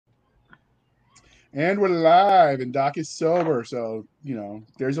And we're live, and Doc is sober, so,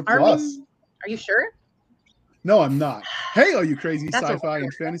 there's a plus. Armin, are you sure? No, I'm not. Hey, all you crazy That's a sci-fi record.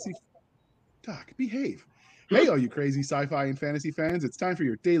 and fantasy... Doc, behave. Hey, all you crazy sci-fi and fantasy fans, it's time for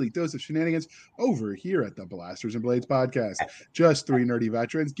your daily dose of shenanigans over here at the Blasters and Blades podcast. Just three nerdy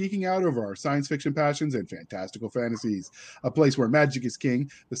veterans geeking out over our science fiction passions and fantastical fantasies. A place where magic is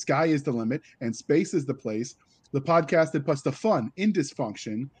king, the sky is the limit, and space is the place. The podcast that puts the fun in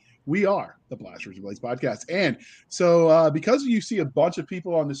dysfunction. We are the Blasters and Blades podcast. And so because you see a bunch of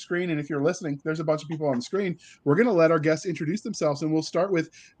people on the screen, and if you're listening, there's a bunch of people on the screen, we're going to let our guests introduce themselves, and we'll start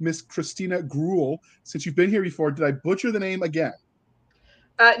with Miss Christina Gruel. Since you've been here before, did I butcher the name again?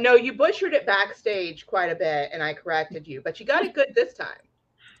 No, you butchered it backstage quite a bit, and I corrected you, but you got it good this time.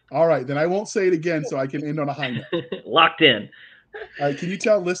 All right, then I won't say it again so I can end on a high note. Locked in. All right, can you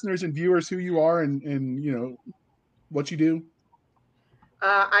tell listeners and viewers who you are and what you do?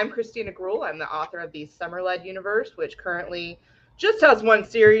 I'm Christina Gruel. I'm the author of the Summer-Led Universe, which currently just has one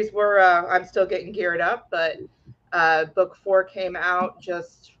series where I'm still getting geared up, but book 4 came out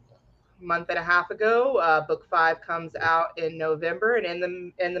just a month and a half ago. Book 5 comes out in November,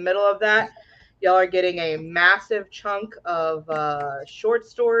 and in the middle of that, y'all are getting a massive chunk of short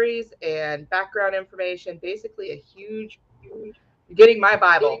stories and background information, basically a huge, getting my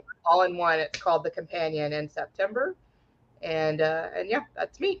Bible all in one. It's called The Companion in September. And yeah,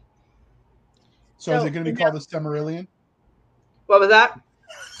 that's me. So is it going to be called the Silmarillion? What was that?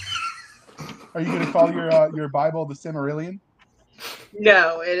 Are you going to call your Bible the Silmarillion?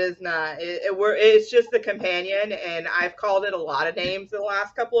 No, it is not. It's just the Companion, and I've called it a lot of names in the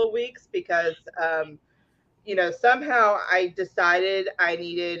last couple of weeks because, somehow I decided I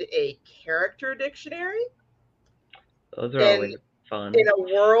needed a character dictionary. Those are always fun. In a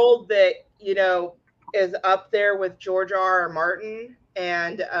world that, is up there with George R.R. Martin,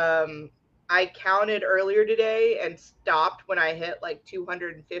 and I counted earlier today and stopped when I hit like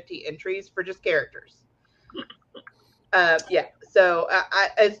 250 entries for just characters. So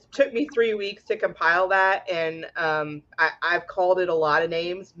it took me 3 weeks to compile that, and I've called it a lot of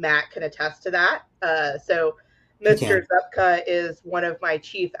names. Matt can attest to that. So Mr. Zupka is one of my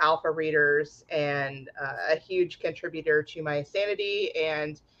chief alpha readers and a huge contributor to my sanity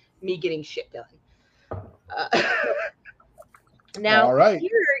and me getting shit done. Now, all right. Here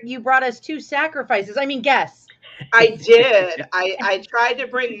you brought us 2 sacrifices. I mean, guess. I did. I tried to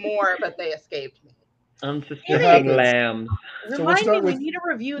bring more, but they escaped me. Unsuspecting lambs. Remind me, we need to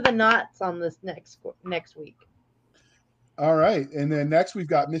review the knots on this next week. All right. And then next we've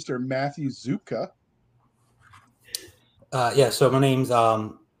got Mr. Matthew Zupka. So my name's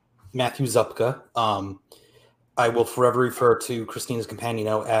Matthew Zupka. I will forever refer to Christina's companion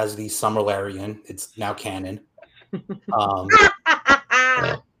as the Summerlarian. It's now canon. All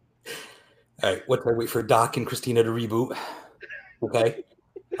right, what did I wait for Doc and Christina to reboot? Okay.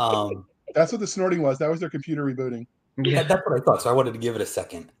 That's what the snorting was. That was their computer rebooting. Yeah, that's what I thought. So I wanted to give it a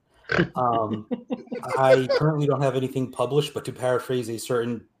second. I currently don't have anything published, but to paraphrase a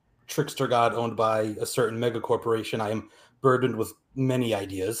certain trickster god owned by a certain mega corporation, I am burdened with many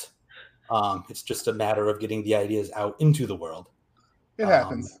ideas. It's just a matter of getting the ideas out into the world. It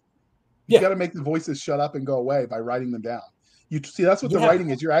happens. You got to make the voices shut up and go away by writing them down. You see, that's what the writing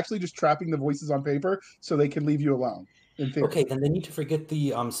is. You're actually just trapping the voices on paper so they can leave you alone. Okay, and they need to forget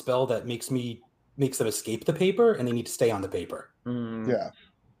the spell that makes them escape the paper, and they need to stay on the paper. Yeah.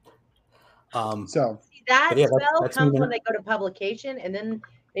 That spell comes when they go to publication, and then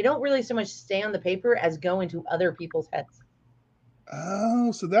they don't really so much stay on the paper as go into other people's heads.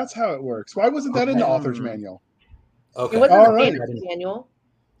 Oh, so that's how it works. Why wasn't that in the author's manual? Okay. It wasn't the author's manual.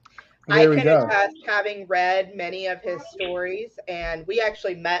 I can attest, having read many of his stories, and we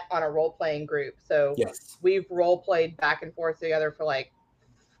actually met on a role-playing group. So we've role-played back and forth together for like,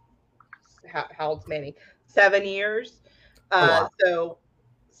 how old's Manny? 7 years. So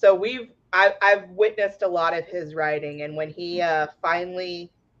I've witnessed a lot of his writing, and when he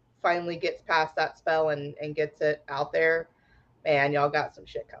finally gets past that spell and gets it out there, man, y'all got some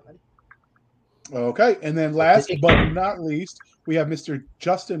shit coming. Okay, and then last but not least, we have Mr.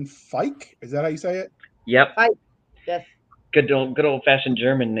 Justin Fike. Is that how you say it? Yep. Fike. Yes. Good old fashioned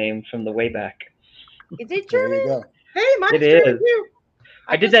German name from the way back. Is it German? There you go. Hey, mine's it is. Too.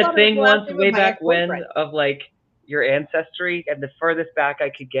 I did that thing once way back when of like your ancestry, and the furthest back I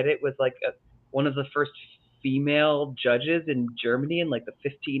could get it was like one of the first female judges in Germany in like the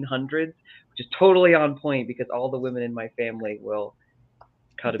 1500s, which is totally on point because all the women in my family will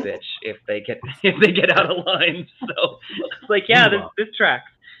cut a bitch if they get out of line. So it's like, yeah, this tracks.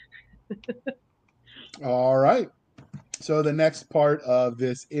 All right. So the next part of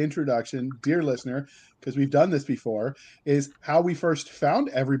this introduction, dear listener, because we've done this before, is how we first found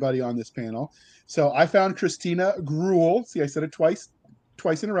everybody on this panel. So I found Christina Gruel. See, I said it twice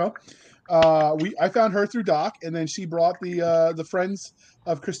in a row. I found her through Doc, and then she brought the friends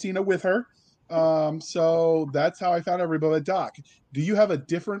of Christina with her. So that's how I found everybody. Doc, do you have a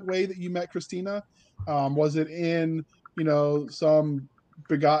different way that you met Christina? Was it in some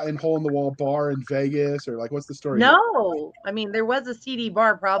begotten hole in the wall bar in Vegas, or like what's the story? No, I mean there was a CD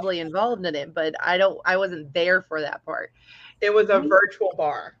bar probably involved in it, but I wasn't there for that part. It was a virtual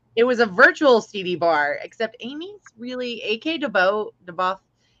bar. It was a virtual CD bar, except Amy's really AK DeBoff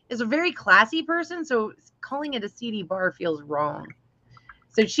is a very classy person, so calling it a CD bar feels wrong.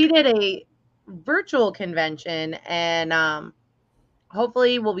 So she did a virtual convention, and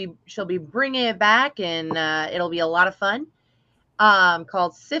hopefully she'll be bringing it back, and it'll be a lot of fun.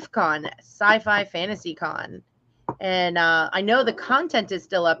 Called SIFCon, Sci-Fi Fantasy Con. And I know the content is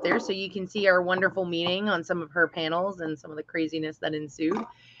still up there, so you can see our wonderful meeting on some of her panels and some of the craziness that ensued.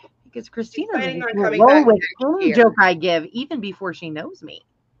 Because Christina will roll with any joke I give, even before she knows me.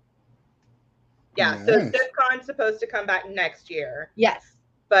 Yeah, so SIFCon's supposed to come back next year. Yes.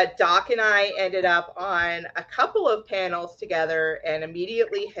 But Doc and I ended up on a couple of panels together and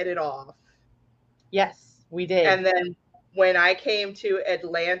immediately hit it off. Yes, we did. And then when I came to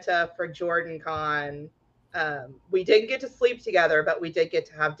Atlanta for JordanCon, we didn't get to sleep together, but we did get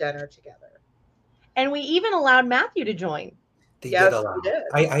to have dinner together. And we even allowed Matthew to join. Yes, we did.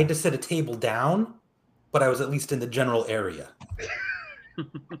 I had to set a table down, but I was at least in the general area.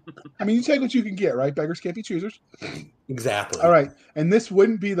 I mean, you take what you can get, right? Beggars can't be choosers. Exactly. All right. And this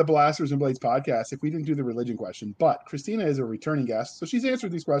wouldn't be the Blasters and Blades podcast if we didn't do the religion question. But Christina is a returning guest, so she's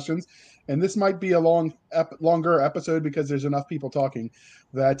answered these questions. And this might be a longer episode because there's enough people talking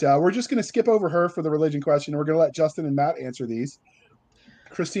that we're just going to skip over her for the religion question. We're going to let Justin and Matt answer these.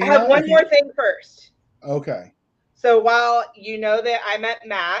 Christina, I have one more thing first. Okay. So while you know that I met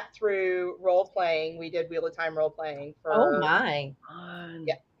Matt through role playing, we did Wheel of Time role playing for. Oh my!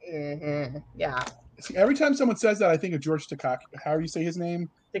 Yeah, yeah. See, every time someone says that, I think of George Takei. How do you say his name?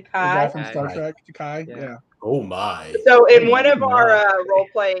 Takei. The guy from Star Trek. Takei. Yeah. Oh my! So in one of our role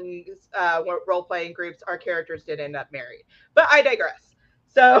playing groups, our characters did end up married, but I digress.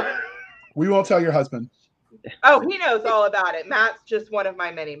 So we won't tell your husband. Oh, he knows all about it. Matt's just one of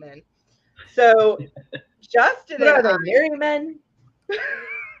my many men. So. Justin and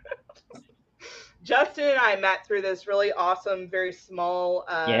I met through this really awesome, very small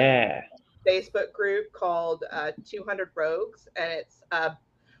Facebook group called 200 Rogues, and it's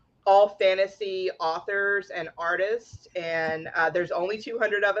all fantasy authors and artists. And there's only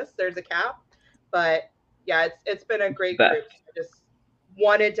 200 of us. There's a cap, but yeah, it's been a great group. I just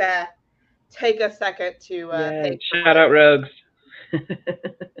wanted to take a second to shout out Rogues.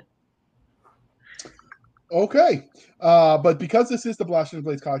 Okay. But because this is the Blasters and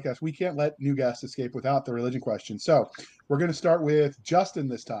Blades podcast, we can't let new guests escape without the religion question. So we're going to start with Justin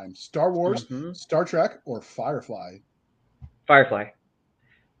this time. Star Wars, Star Trek, or Firefly? Firefly.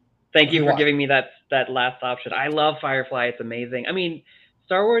 Thank you for giving me that last option. I love Firefly. It's amazing. I mean,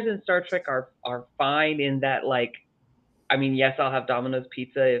 Star Wars and Star Trek are fine in that, like, I mean, yes, I'll have Domino's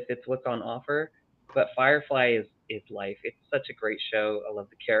Pizza if it's what's on offer, but Firefly is life. It's such a great show. I love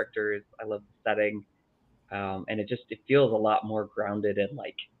the characters. I love the setting. And it feels a lot more grounded and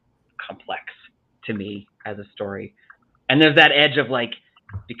like complex to me as a story. And there's that edge of like,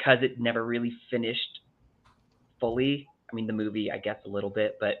 because it never really finished fully. I mean, the movie, I guess a little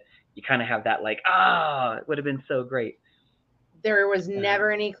bit, but you kind of have that like, it would have been so great. There was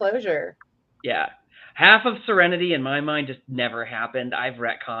never any closure. Yeah. Half of Serenity in my mind just never happened. I've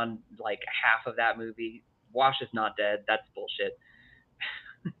retconned like half of that movie. Wash is not dead. That's bullshit.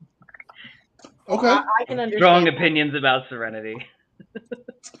 Okay. I can understand. Strong opinions about Serenity.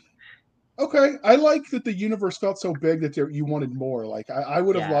 Okay. I like that the universe felt so big that you wanted more. Like, I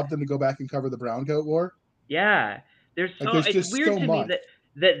would have loved them to go back and cover the Brown Coat War. Yeah. It's weird to me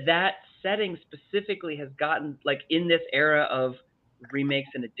that setting specifically has gotten, like, in this era of remakes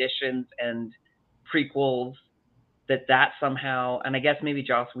and additions and prequels, that somehow, and I guess maybe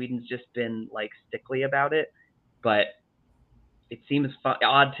Joss Whedon's just been, like, stickly about it, but it seems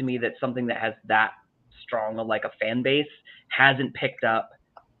odd to me that something that has that strong like a fan base hasn't picked up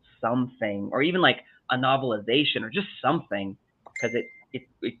something, or even like a novelization or just something, because it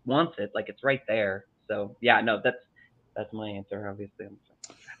wants it, like it's right there. So yeah, no, that's my answer. Obviously,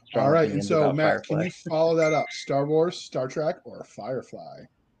 all right. And so Matt, can you follow that up? Star Wars, Star Trek, or Firefly?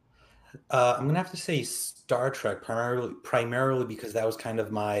 I'm gonna have to say Star Trek primarily because that was kind of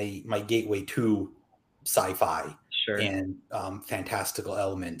my gateway to sci-fi. Sure. and fantastical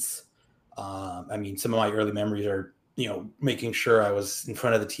elements. I mean, some of my early memories are, making sure I was in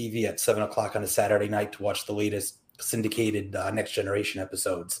front of the TV at 7:00 on a Saturday night to watch the latest syndicated Next Generation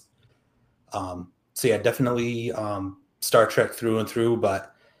episodes. So yeah, definitely Star Trek through and through,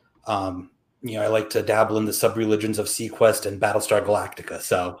 but I like to dabble in the sub-religions of Sequest and Battlestar Galactica.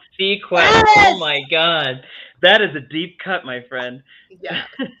 So Sequest, Yes! oh my god, that is a deep cut, my friend. Yeah.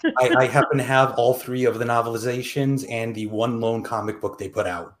 I happen to have all 3 of the novelizations and the one lone comic book they put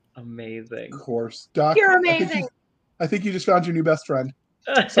out. Amazing. Of course. Doc, You're I think amazing. I think you just found your new best friend.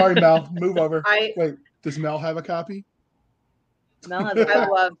 Sorry, Mel. Move over. I Wait, does Mel have a copy? Mel has I a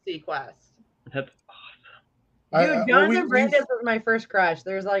love Sequest. That's Dude, Jonathan Brandis was my first crush.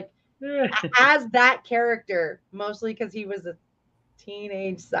 There's like, awesome. as that character, mostly because he was a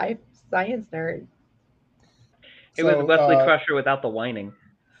teenage science nerd. It was Wesley Crusher without the whining.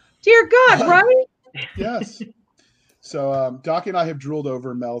 Dear God, right? Yes. So Doc and I have drooled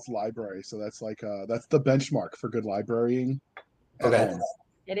over Mel's library, so that's like that's the benchmark for good librarying. Okay.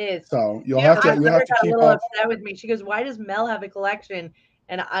 It is. So you'll have to my mother got a keep little up. upset with me. She goes, "Why does Mel have a collection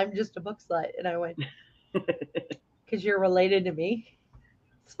and I'm just a book slut?" And I went, "Because you're related to me."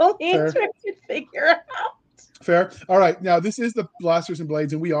 It's the only answer I could figure out. Fair. All right. Now this is the Blasters and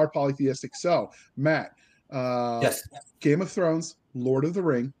Blades, and we are polytheistic. So Matt, Yes. Game of Thrones, Lord of the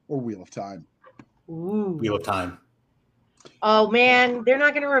Ring, or Wheel of Time? Ooh. Wheel of Time. Oh man, they're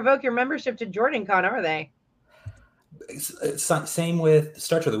not going to revoke your membership to JordanCon, are they? It's same with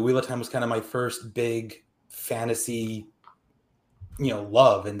Star Trek. The Wheel of Time was kind of my first big fantasy,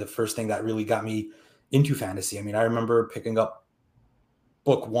 love, and the first thing that really got me into fantasy. I mean, I remember picking up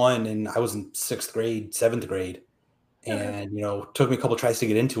book 1 and I was in 6th grade, 7th grade, and took me a couple tries to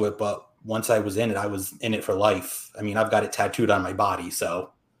get into it, but once I was in it, I was in it for life. I mean, I've got it tattooed on my body,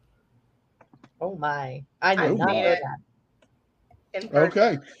 so. Oh my! I did I not know made it. that. In person.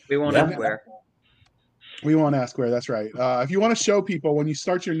 Okay. We won't Yeah. ask where. We won't ask where. That's right. If you want to show people when you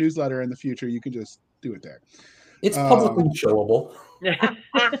start your newsletter in the future, you can just do it there. It's publicly showable.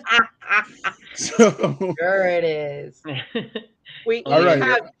 So Sure it is. We All right.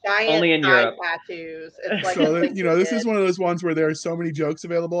 have giant Only in eye Europe. tattoos. It's like So a thing this we is did. one of those ones where there are so many jokes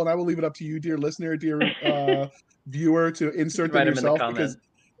available, and I will leave it up to you, dear listener, dear viewer, to insert them Write 'em in the yourself, comments.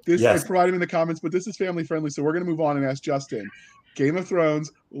 because Yes. I provide them in the comments. But this is family friendly, so we're going to move on and ask Justin: Game of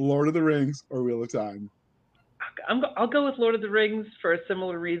Thrones, Lord of the Rings, or Wheel of Time? I'll go with Lord of the Rings for a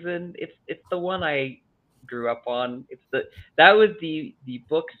similar reason. It's the one I grew up on. That was the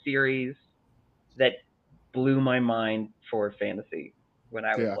book series that blew my mind for fantasy when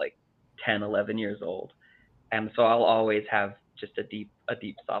I was Yeah. like 10, 11 years old. And so I'll always have just a deep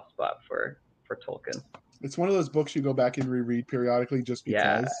soft spot for Tolkien. It's one of those books you go back and reread periodically just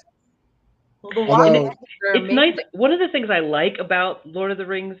because. Yeah. Well, the Although- Walking Dead are It's nice. amazing. One of the things I like about Lord of the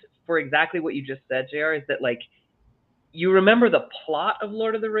Rings, for exactly what you just said, JR, is that like you remember the plot of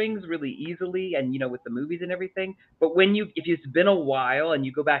Lord of the Rings really easily, and with the movies and everything. But if it's been a while and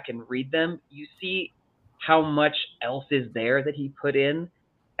you go back and read them, you see how much else is there that he put in.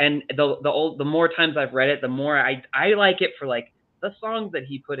 And the more times I've read it, the more I like it for like the songs that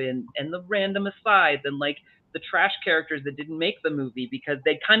he put in and the random asides and like the trash characters that didn't make the movie, because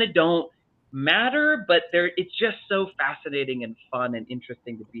they kind of don't matter, but it's just so fascinating and fun and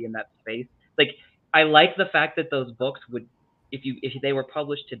interesting to be in that space. Like I like the fact that those books would, if they were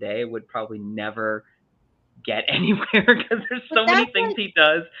published today, would probably never get anywhere, because there's so many that's things like- he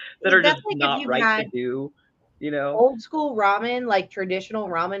does that are that's just like if not you right had to do. Old school ramen, like traditional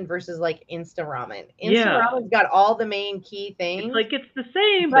ramen versus like Insta ramen. Insta Yeah. ramen's got all the main key things. It's like it's the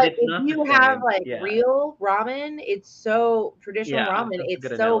same, but but it's if not you the have same. like Yeah. real ramen, it's so traditional Yeah, ramen. that's a It's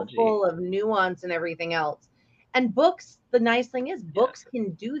good so analogy. full of nuance and everything else. And books, the nice thing is books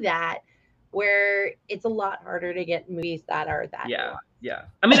can do that, where it's a lot harder to get movies that are that. Yeah, nuanced. yeah.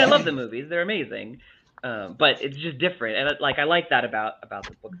 I mean, I love the movies; they're amazing, but it's just different. And I like that about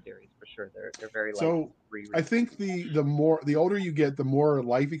the book series for sure. They're very So, reread. I think the older you get, the more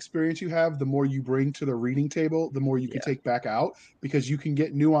life experience you have, the more you bring to the reading table, the more you can Yeah. take back out, because you can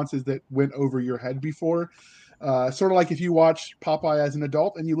get nuances that went over your head before. Sort of like if you watch Popeye as an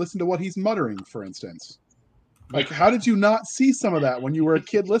adult and you listen to what he's muttering, for instance. Like, how did you not see some of that when you were a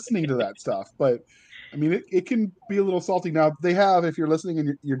kid listening to that stuff? But I mean, it can be a little salty. Now, they have, if you're listening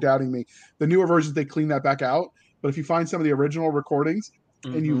and you're doubting me, the newer versions, they clean that back out. But if you find some of the original recordings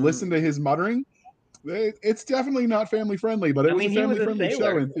and you Mhm. listen to his muttering, it's definitely not family friendly, but it I was mean, a he was family a friendly show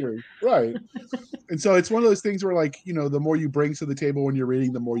sailor. in theory. Right. And so it's one of those things where, like, the more you bring to the table when you're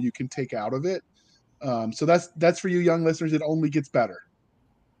reading, the more you can take out of it. So that's for you young listeners. It only gets better.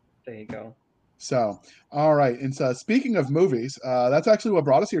 There you go. So, all right. And so, speaking of movies, that's actually what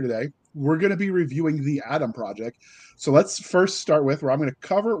brought us here today. We're going to be reviewing The Adam Project. So, let's first start with where I'm going to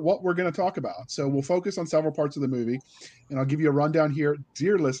cover what we're going to talk about. So, we'll focus on several parts of the movie, and I'll give you a rundown here,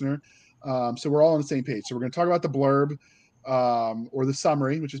 dear listener. So, we're all on the same page. So, we're going to talk about the blurb or the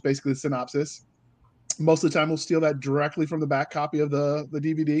summary, which is basically the synopsis. Most of the time, we'll steal that directly from the back copy of the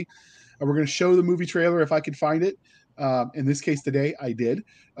DVD. And we're going to show the movie trailer if I can find it. In this case today, I did.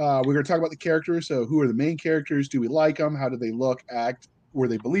 We're going to talk about the characters. So who are the main characters? Do we like them? How do they look, act? Were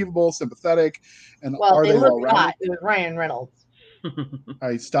they believable, sympathetic? And are they well rounded? It was Ryan Reynolds. All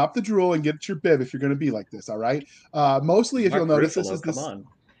right, stop the drool and get your bib if you're going to be like this. All right. Mostly, if you'll notice, this is this.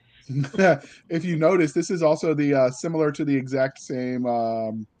 If you notice, this is also the similar to the exact same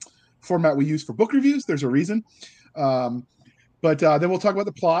format we use for book reviews. There's a reason. But then we'll talk about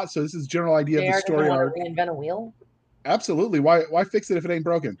the plot. So this is general idea of the story arc. Reinvent a wheel. Absolutely. Why fix it if it ain't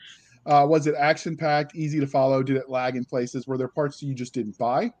broken? Was it action packed, easy to follow? Did it lag in places? Were there parts you just didn't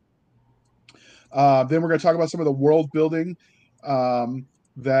buy? Then we're going to talk about some of the world building.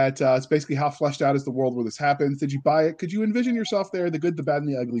 That it's basically how fleshed out is the world where this happens. Did you buy it? Could you envision yourself there? The good, the bad, and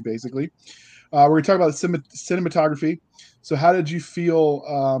the ugly, basically. We're going to talk about the cinematography. So how did you feel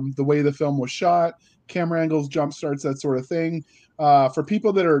the way the film was shot? Camera angles, jump starts, that sort of thing. For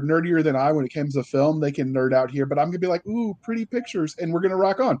people that are nerdier than I when it comes to film, they can nerd out here, but I'm going to be like, ooh, pretty pictures, and we're going to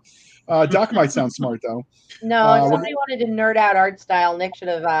rock on. Doc might sound smart, though. No, if somebody wanted to nerd out art style, Nick should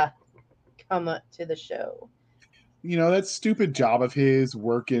have come to the show. You know, that stupid job of his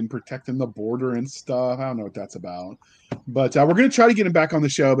working, protecting the border and stuff. I don't know what that's about. But we're going to try to get him back on the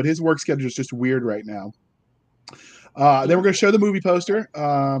show, but his work schedule is just weird right now. Then we're going to show the movie poster.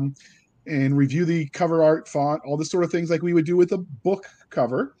 And review the cover art, font, all the sort of things like we would do with a book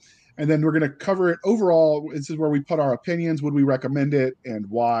cover. And then we're going to cover it overall. This is where we put our opinions. Would we recommend it and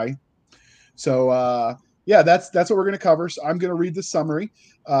why? So, that's what we're going to cover. So I'm going to read the summary.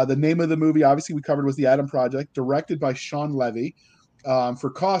 The name of the movie, obviously, we covered was The Adam Project, directed by Sean Levy.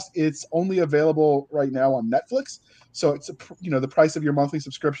 For cost, it's only available right now on Netflix. So it's the price of your monthly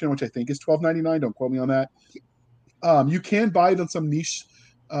subscription, which I think is $12.99. Don't quote me on that. You can buy it on some niche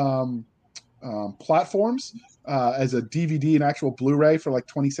platforms as a DVD and actual Blu-ray for like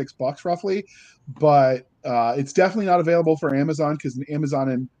 $26 roughly, but it's definitely not available for Amazon because Amazon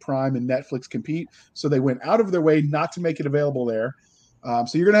and Prime and Netflix compete, so they went out of their way not to make it available there.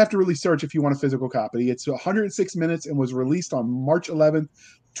 So you're gonna have to really search if you want a physical copy. It's 106 minutes and was released on March 11th,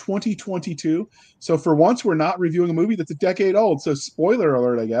 2022. So for once, we're not reviewing a movie that's a decade old. So spoiler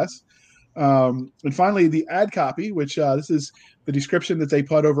alert, I guess. And finally, the ad copy, which this is the description that they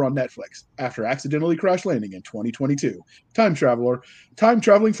put over on Netflix. After accidentally crash landing in 2022, time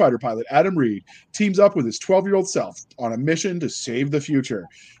traveling fighter pilot Adam Reed teams up with his 12-year-old self on a mission to save the future.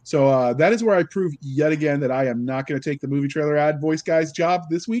 So that is where I prove yet again that I am not going to take the movie trailer ad voice guy's job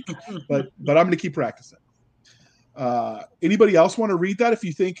this week, but I'm going to keep practicing. Anybody else want to read that? If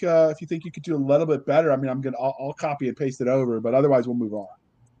you think you could do a little bit better, I mean, I'll copy and paste it over, but otherwise we'll move on.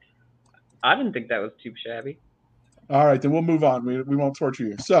 I didn't think that was too shabby. All right, then we'll move on. We won't torture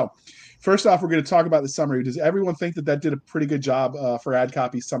you. So, first off, we're going to talk about the summary. Does everyone think that did a pretty good job for ad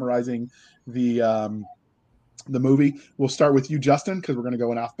copy summarizing the movie? We'll start with you, Justin, because we're going to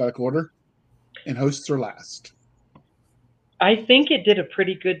go in alphabetical order, and hosts are last. I think it did a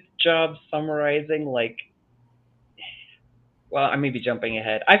pretty good job summarizing, well, I may be jumping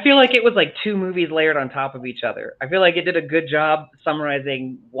ahead. I feel like it was like two movies layered on top of each other. I feel like it did a good job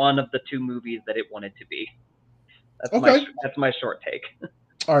summarizing one of the two movies that it wanted to be. That's my short take.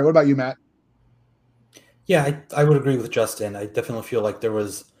 All right, what about you, Matt? Yeah, I would agree with Justin. I definitely feel like there were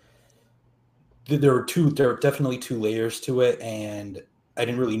definitely two layers to it, and I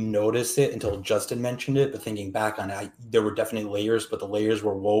didn't really notice it until Justin mentioned it. But thinking back on it, there were definitely layers, but the layers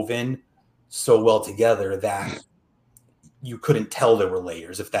were woven so well together that you couldn't tell there were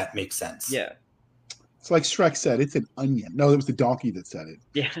layers, if that makes sense. Yeah. It's like Shrek said, it's an onion. No, it was the donkey that said it.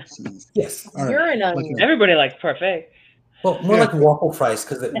 Yeah. Yes. All right. You're an onion. Everybody likes parfait. Well, more like waffle fries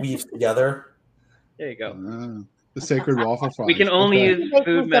because it weaves together. There you go. The sacred waffle fries. We can only use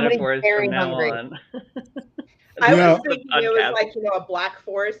food metaphors from now on. I was thinking it was like, a Black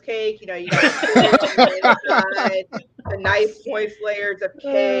Forest cake. You got the inside, the nice moist layers of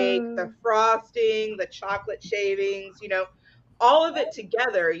cake, the frosting, the chocolate shavings, all of it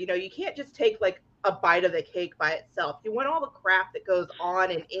together. You can't just take like a bite of the cake by itself. You want all the crap that goes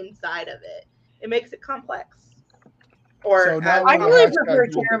on and inside of it. It makes it complex. Or I really prefer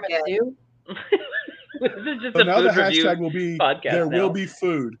tiramisu. This is just so a now food the hashtag will be podcast there will be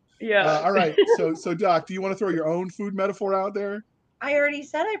food. Yeah. All right. So Doc, do you want to throw your own food metaphor out there? I already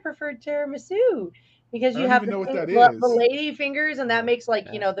said I preferred tiramisu because I you don't have even know what that the is. lady fingers, and that makes like,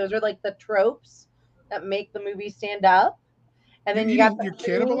 those are like the tropes that make the movie stand up. And then you got the you're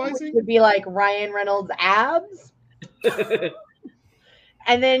food, which cannibalizing? would be like Ryan Reynolds abs.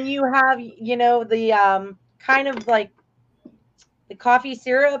 And then you have, the kind of like the coffee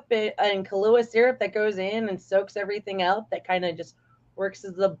syrup and Kahlua syrup that goes in and soaks everything up, that kind of just works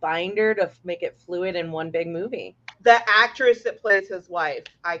as the binder to make it fluid in one big movie. The actress that plays his wife,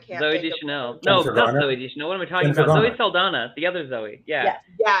 I can't Zoe think Deschanel. of. No, Jennifer not Garner. Zoe Deschanel. What am I talking Jennifer about? Zoe Garner. Saldana, the other Zoe. Yeah.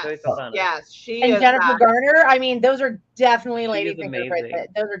 Yes. Zoe Saldana. Yes, she And is Jennifer that. Garner, I mean, those are definitely She lady is fingers right amazing.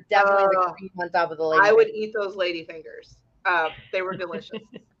 there. Those are definitely the cream on top of the lady I would fingers. eat those lady fingers. They were delicious.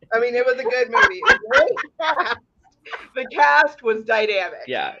 I mean, it was a good movie. It was great cast. The cast was dynamic.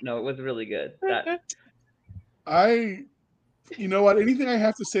 Yeah, no, it was really good. You know what? Anything I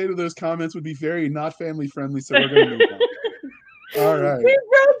have to say to those comments would be very not family friendly, so we're going to move on. All right. We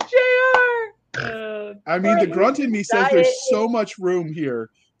broke JR. I mean, the grunt in me says Diet. there's so much room here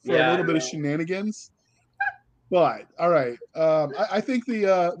for a Yeah. little bit of shenanigans. But all right, I think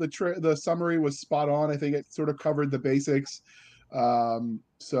the summary was spot on. I think it sort of covered the basics.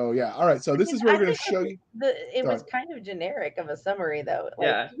 So yeah, all right. So this is where we're going to show you. It was kind of generic of a summary, though.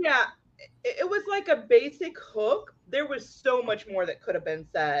 Yeah. Yeah, it was like a basic hook. There was so much more that could have been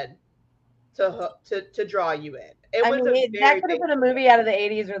said to draw you in. That could have been a movie out of the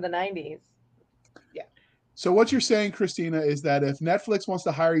 80s or the 90s. Yeah. So what you're saying, Christina, is that if Netflix wants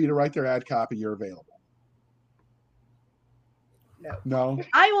to hire you to write their ad copy, you're available. No.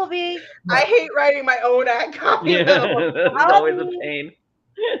 I will be. I hate writing my own ad copy. Yeah, that's always a pain.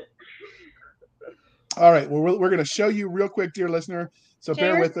 All right. Well, we're going to show you real quick, dear listener. So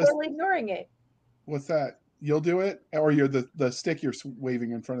bear with us. Totally ignoring it. What's that? You'll do it, or you're the stick you're waving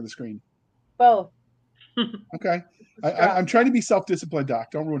in front of the screen? Both. Okay. I'm trying to be self-disciplined,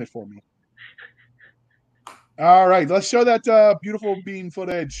 Doc. Don't ruin it for me. All right. Let's show that beautiful bean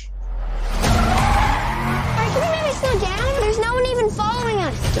footage. Can we maybe slow down? There's no one even following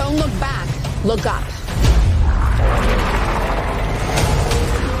us. Don't look back. Look up.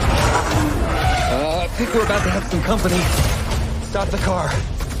 I think we're about to have some company. Stop the car.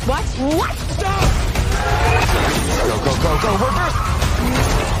 What? What? Stop! Go. Reverse!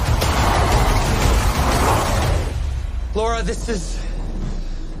 Laura, this is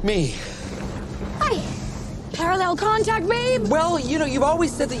me. Hi. Parallel contact, babe. Well, you've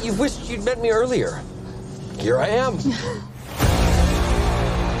always said that you've wished you'd met me earlier. Here I am.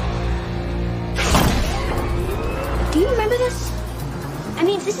 Do you remember this? I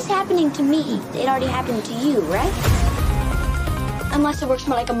mean, if this is happening to me, it already happened to you, right? Unless it works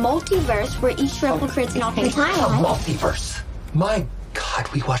more like a multiverse where each replicates an alternate A timeline. multiverse. My God,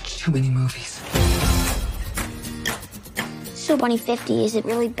 we watch too many movies. So, Bunny 50, is it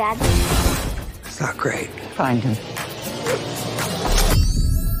really bad? It's not great. Find him.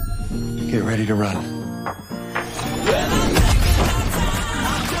 Get ready to run.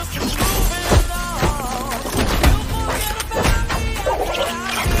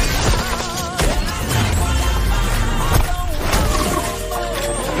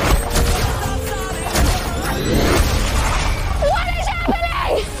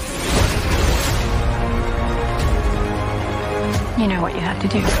 You know what you have to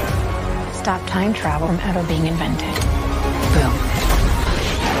do. Stop time travel from ever being invented. Boom.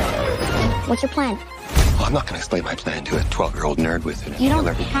 What's your plan? Well, I'm not going to explain my plan to a 12-year-old nerd with an You don't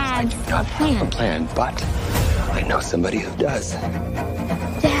inhaler because I do not have a plan, but I know somebody who does.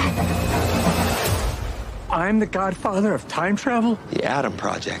 Dad. I'm the godfather of time travel? The Adam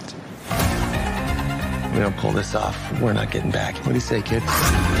Project. We don't pull this off, we're not getting back. What do you say, kid?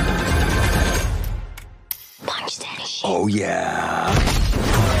 Punch that shit. Oh, yeah.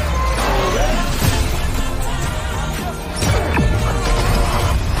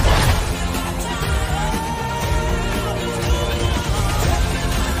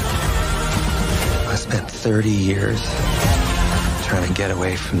 I spent 30 years trying to get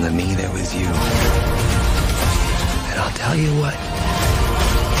away from the me that was you. And I'll tell you what.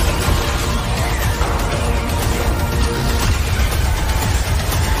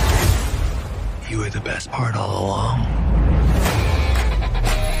 You were the best part all along.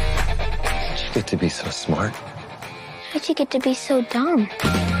 How'd you get to be so smart? How'd you get to be so dumb?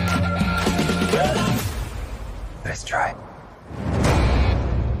 Nice try.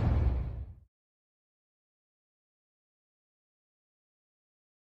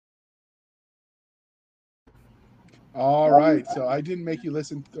 All right. So I didn't make you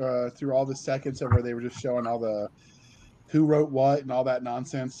listen through all the seconds of where they were just showing all the who wrote what and all that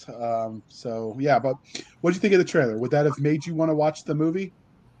nonsense. So yeah, but what do you think of the trailer? Would that have made you want to watch the movie?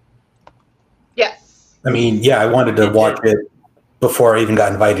 Yes. I mean, yeah, I wanted to watch it before I even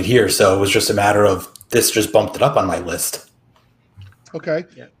got invited here, so it was just a matter of this just bumped it up on my list. Okay.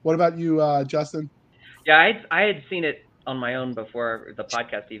 Yeah. What about you, Justin? Yeah, I had seen it on my own before the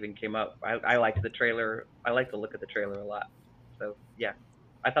podcast even came up. I liked the trailer. I like the look of the trailer a lot. So yeah,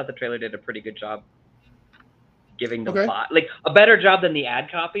 I thought the trailer did a pretty good job giving the plot, like a better job than the ad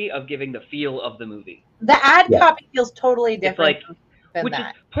copy of giving the feel of the movie. The ad copy feels totally different. It's like, than which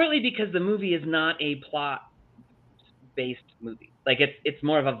that. is partly because the movie is not a plot-based movie. Like it's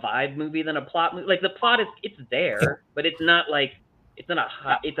more of a vibe movie than a plot movie. Like the plot it's there, but it's not like it's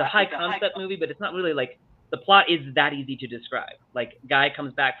a high concept movie, but it's not really like the plot is that easy to describe. Like guy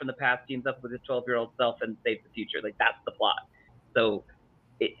comes back from the past, teams up with his 12-year-old self, and saves the future. Like that's the plot. So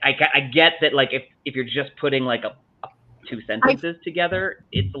I get that. Like if you're just putting like a two sentences together,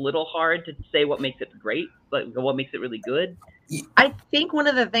 it's a little hard to say what makes it great, like what makes it really good. I think one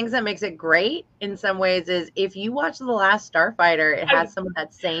of the things that makes it great in some ways is if you watch The Last Starfighter, it has some of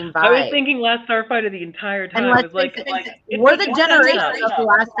that same vibe. I was thinking Last Starfighter the entire time. And It was we're the generation of The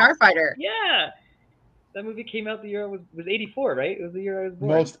Last Starfighter. Yeah. That movie came out the year was 84, right? It was the year I was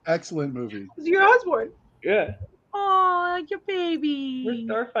born. Most excellent movie. It was the year I was born. Yeah. Oh, your baby. We're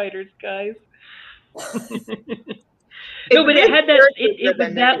Starfighters, guys. No, but it had that. It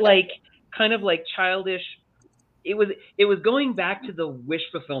was that like kind of like childish. It was going back to the wish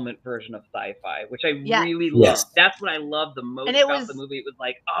fulfillment version of sci-fi, which I really loved. That's what I loved the most about the movie. It was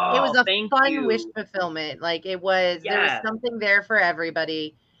like, oh, it was a fun you. wish fulfillment. Like it was, there was something there for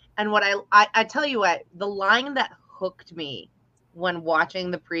everybody. And what I tell you what, the line that hooked me when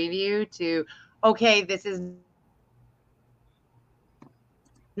watching the preview to, okay, this is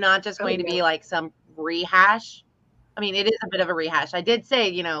not just going to be like some rehash. I mean, it is a bit of a rehash. I did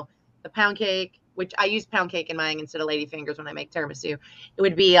say, the pound cake, which I use pound cake in mine instead of ladyfingers when I make tiramisu. It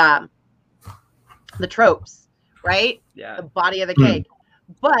would be the tropes, right? Yeah. The body of the cake.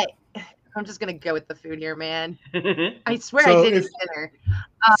 But I'm just gonna go with the food here, man. I swear I did dinner.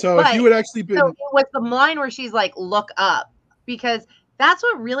 So if you would actually been, so it was the line where she's like, "Look up," because that's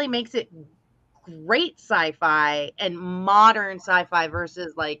what really makes it great sci-fi and modern sci-fi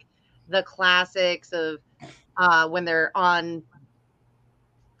versus like the classics of when they're on.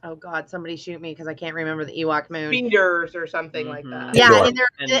 Oh God! Somebody shoot me because I can't remember the Ewok moon. Speeders or something like that. Yeah, and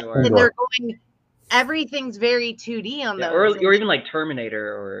they're going. Everything's very 2D on those. Or even like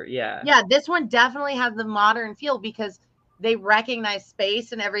Terminator, or yeah. Yeah, this one definitely has the modern feel because they recognize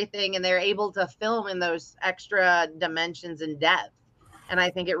space and everything, and they're able to film in those extra dimensions and depth. And I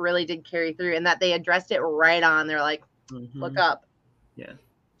think it really did carry through, and that they addressed it right on. They're like, "Look up." Yeah.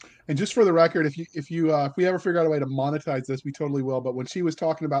 And just for the record, if we ever figure out a way to monetize this, we totally will. But when she was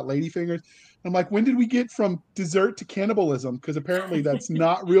talking about ladyfingers, I'm like, when did we get from dessert to cannibalism? Because apparently that's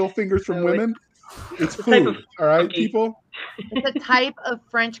not real fingers from women. It's food. All right, people. It's a type of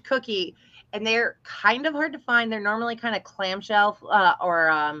French cookie, and they're kind of hard to find. They're normally kind of clamshell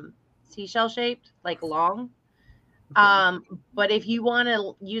or seashell shaped, like long. But if you want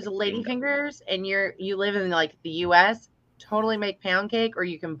to use ladyfingers and you live in like the U.S., totally make pound cake, or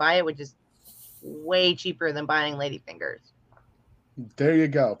you can buy it, which is way cheaper than buying ladyfingers. There you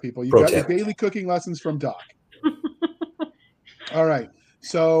go, people. You got your daily cooking lessons from Doc. All right.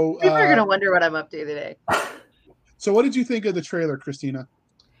 So people are gonna wonder what I'm up to today. So what did you think of the trailer, Christina?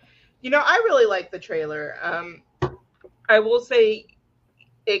 I really like the trailer. I will say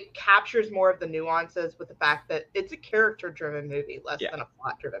it captures more of the nuances with the fact that it's a character-driven movie, less than a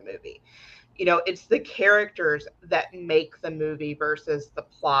plot-driven movie. It's the characters that make the movie versus the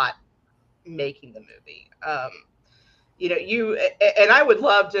plot making the movie. And I would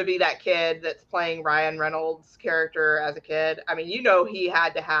love to be that kid that's playing Ryan Reynolds' character as a kid. I mean, he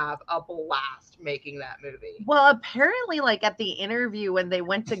had to have a blast making that movie. Well, apparently, like at the interview when they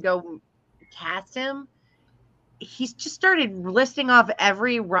went to go cast him, he's just started listing off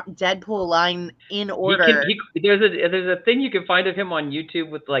every Deadpool line in order. There's a thing you can find of him on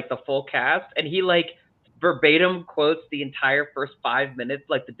YouTube with like the full cast, and he like verbatim quotes the entire first 5 minutes,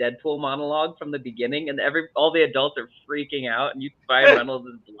 like the Deadpool monologue from the beginning, and all the adults are freaking out, and Ryan Reynolds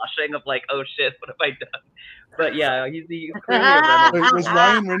is blushing of like, oh shit, what have I done? But yeah, he's clearly a Reynolds. Wait, was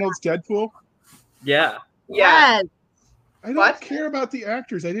Ryan Reynolds Deadpool? Yeah. Yes. I don't care about the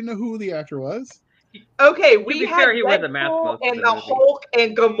actors. I didn't know who the actor was. Okay, we had he wears a mask most and of the Hulk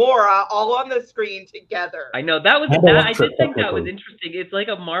and Gamora all on the screen together. I know that was I did think that was interesting. It's like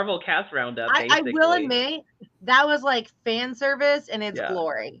a Marvel cast roundup. I will admit that was like fan service in its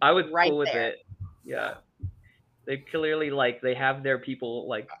glory. I was right cool with there. it. Yeah, They clearly they have their people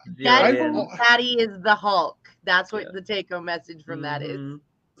zeroed That in. Daddy is the Hulk. That's what the take-home message from that is.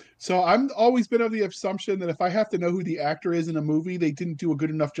 So I've always been of the assumption that if I have to know who the actor is in a movie, they didn't do a good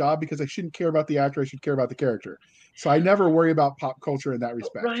enough job because I shouldn't care about the actor. I should care about the character. So I never worry about pop culture in that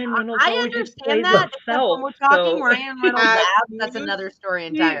respect. Ryan Reynolds I understand that. Except when we're talking Ryan Reynolds abs, that's another story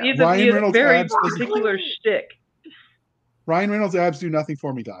entirely. Ryan Reynolds very abs particular shtick. Ryan Reynolds abs do nothing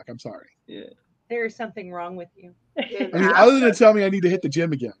for me, Doc. I'm sorry. Yeah. There's something wrong with you. I mean, other than tell me I need to hit the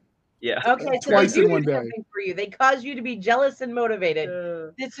gym again. Yeah. Okay, so twice they do in one day. something for you. They cause you to be jealous and motivated.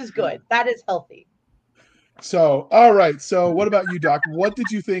 This is good. That is healthy. So, all right. So, what about you, Doc? What did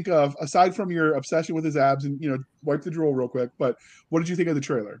you think of, aside from your obsession with his abs, and wipe the drool real quick? But what did you think of the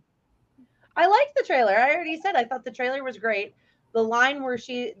trailer? I liked the trailer. I already said I thought the trailer was great. The line where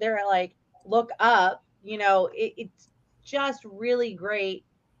they're like, "Look up," it's just really great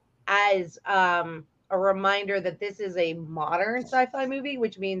as a reminder that this is a modern sci-fi movie,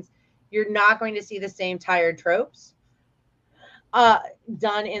 which means you're not going to see the same tired tropes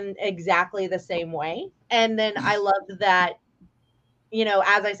done in exactly the same way. And then I loved that,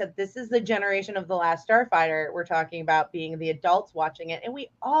 as I said, this is the generation of The Last Starfighter we're talking about, being the adults watching it. And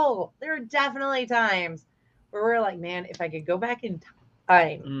there are definitely times where we're like, man, if I could go back in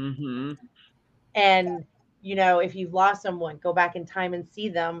time and, if you've lost someone, go back in time and see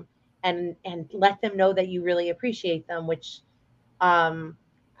them and let them know that you really appreciate them, which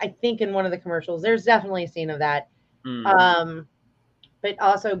I think in one of the commercials, there's definitely a scene of that. But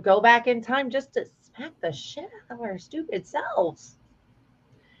also go back in time just to smack the shit out of our stupid selves,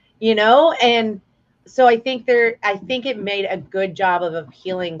 and so I think it made a good job of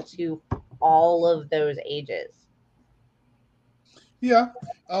appealing to all of those ages. Yeah,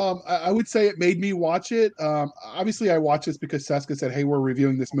 I would say it made me watch it. Obviously, I watched this because Seska said, "Hey, we're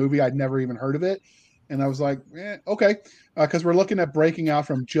reviewing this movie." I'd never even heard of it, and I was like, "Okay," because we're looking at breaking out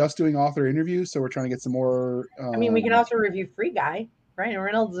from just doing author interviews, so we're trying to get some more. I mean, we can also review Free Guy. Ryan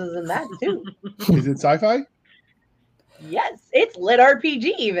Reynolds is in that too. Is it sci-fi? Yes, it's lit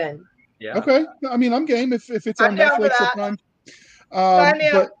RPG even. Yeah. Okay. I mean, I'm game if it's on Netflix or Prime.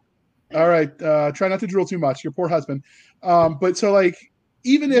 But all right, try not to drool too much. Your poor husband. But so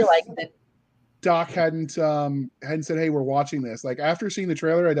even if Doc hadn't said, "Hey, we're watching this," after seeing the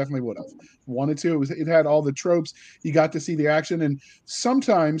trailer, I definitely would have wanted to. It had all the tropes. You got to see the action, and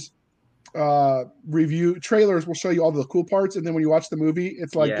sometimes review trailers will show you all the cool parts, and then when you watch the movie,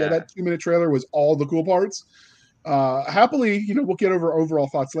 it's like that 2-minute trailer was all the cool parts. Happily, we'll get over overall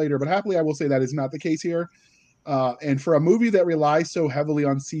thoughts later, but happily I will say that is not the case here. And for a movie that relies so heavily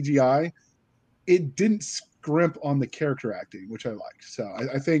on CGI, it didn't scrimp on the character acting, which I like. So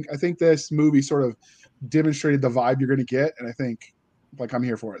I think this movie sort of demonstrated the vibe you're going to get, and I think I'm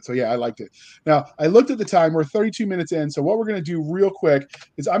here for it. So yeah, I liked it. Now I looked at the time; we're 32 minutes in. So what we're going to do real quick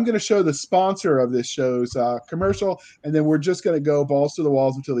is I'm going to show the sponsor of this show's commercial, and then we're just going to go balls to the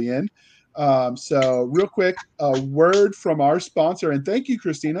walls until the end. So real quick, a word from our sponsor, and thank you,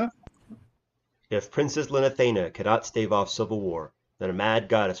 Christina. If Princess Linathena cannot stave off civil war, then a mad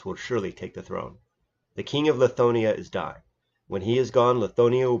goddess will surely take the throne. The king of Lithonia is dying. When he is gone,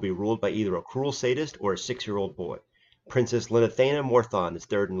 Lithonia will be ruled by either a cruel sadist or a 6-year-old boy. Princess Linathena Morthon is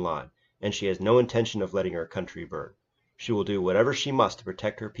third in line, and she has no intention of letting her country burn. She will do whatever she must to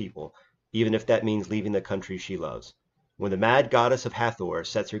protect her people, even if that means leaving the country she loves. When the mad goddess of Hathor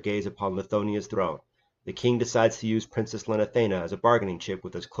sets her gaze upon Lithonia's throne, the king decides to use Princess Linathena as a bargaining chip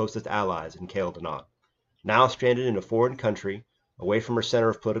with his closest allies in Kael Danan. Now stranded in a foreign country, away from her center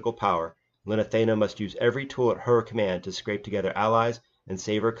of political power, Linathena must use every tool at her command to scrape together allies and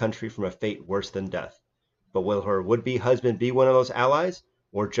save her country from a fate worse than death. But will her would-be husband be one of those allies,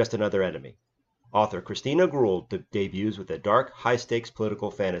 or just another enemy? Author Christina Gruhl debuts with a dark, high-stakes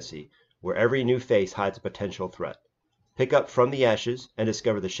political fantasy, where every new face hides a potential threat. Pick up From the Ashes and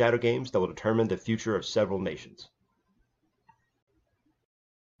discover the shadow games that will determine the future of several nations.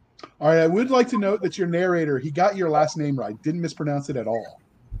 All right, I would like to note that your narrator, he got your last name right, didn't mispronounce it at all.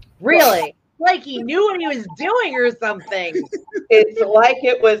 Really? Like he knew what he was doing or something. It's like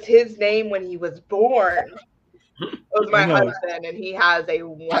it was his name when he was born. It was my husband, and he has a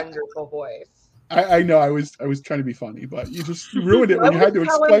wonderful voice. I know. I was trying to be funny, but you ruined it when you had to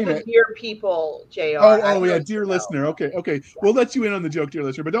explain it. Dear people, JR. Oh yeah, dear listener. Okay. We'll let you in on the joke, dear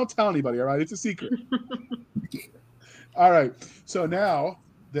listener, but don't tell anybody. All right, it's a secret. All right. So now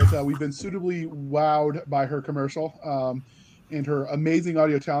that we've been suitably wowed by her commercial and her amazing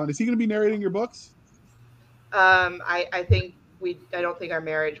audio talent, is he going to be narrating your books? I think I don't think our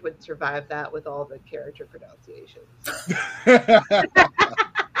marriage would survive that with all the character pronunciations.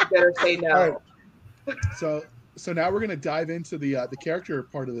 Better say no. All right. So now we're going to dive into the character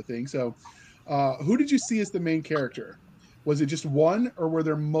part of the thing. So who did you see as the main character? Was it just one, or were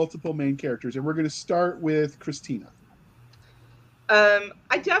there multiple main characters? And we're going to start with Christina.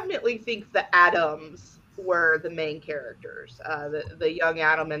 I definitely think the Adams were the main characters. The young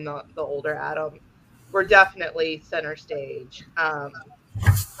Adam and the older Adam were definitely center stage.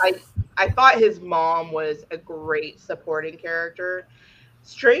 I thought his mom was a great supporting character.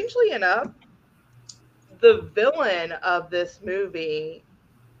 Strangely enough, the villain of this movie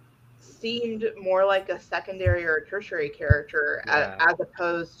seemed more like a secondary or a tertiary character as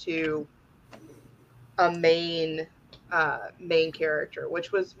opposed to a main character,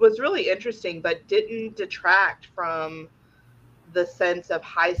 which was really interesting, but didn't detract from the sense of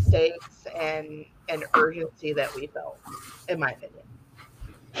high stakes and urgency that we felt, in my opinion.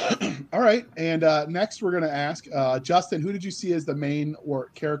 All right, and next we're going to ask Justin, who did you see as the main or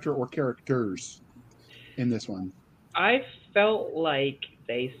character or characters in this one? I felt like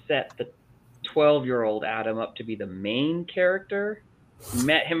they set the 12-year-old Adam up to be the main character,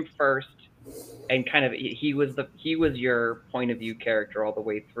 met him first, and kind of he was your point of view character all the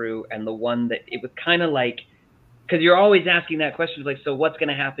way through, and the one that it was kind of like, because you're always asking that question, like, so what's going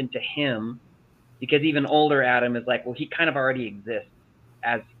to happen to him? Because even older Adam is like, well, he kind of already exists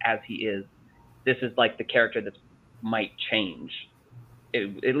as he is. This is like the character that might change,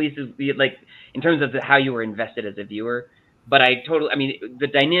 at least like in terms of how you were invested as a viewer. But I mean, the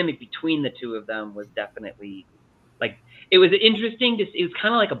dynamic between the two of them was definitely like, it was interesting. It was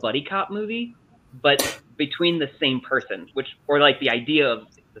kind of like a buddy cop movie, but between the same person, or like the idea of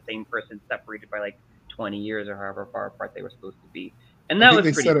the same person separated by like 20 years or however far apart they were supposed to be. And that was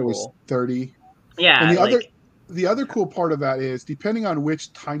pretty cool. They said it was 30. Yeah. And the other cool part of that is, depending on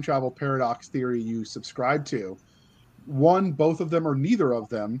which time travel paradox theory you subscribe to, both of them or neither of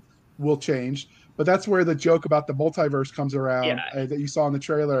them will change. But that's where the joke about the multiverse comes around that you saw in the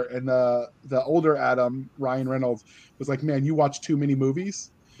trailer. And the older Adam, Ryan Reynolds, was like, man, you watch too many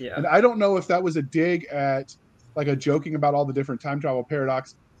movies. Yeah. And I don't know if that was a dig at, like, a joking about all the different time travel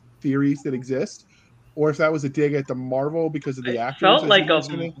paradox theories that exist, or if that was a dig at the Marvel because of the actors. Felt like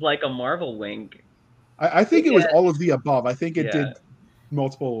a Marvel wink. I think it was all of the above. I think it did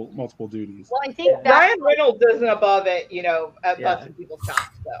multiple duties. Well, I think Ryan Reynolds isn't above it, at busting people's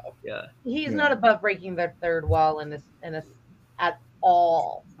chops, though. Yeah, he's not above breaking the third wall in this at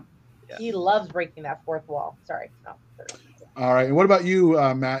all. Yeah. He loves breaking that fourth wall. Sorry, no, third. All right, and what about you,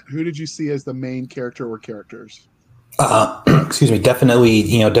 Matt? Who did you see as the main character or characters? Excuse me. Definitely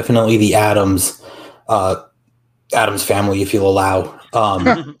the Adams family, if you'll allow.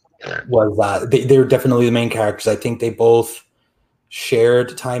 They were definitely the main characters. I think they both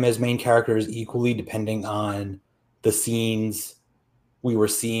shared time as main characters equally, depending on the scenes we were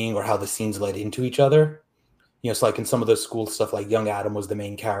seeing or how the scenes led into each other. So like in some of the school stuff, like young Adam was the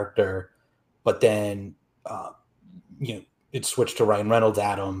main character, but then it switched to Ryan Reynolds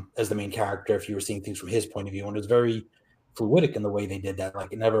Adam as the main character if you were seeing things from his point of view. And it was very fluidic in the way they did that.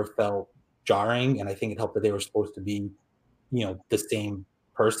 Like, it never felt jarring, and I think it helped that they were supposed to be the same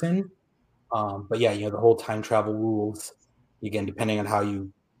person. But yeah, the whole time travel rules, again, depending on how you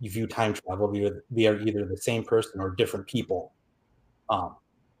view time travel, they are either the same person or different people. But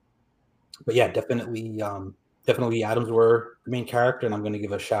yeah, definitely Adams were the main character, and I'm going to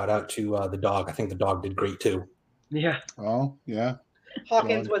give a shout out to the dog. I think the dog did great too. Yeah. Oh yeah.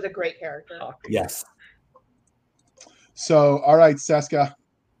 Hawkins was a great character. Yes. So, all right, Seska,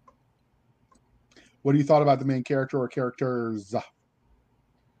 what do you thought about the main character or characters?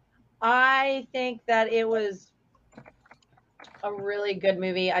 I think that it was a really good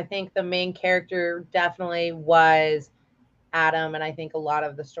movie. I think the main character definitely was Adam, and I think a lot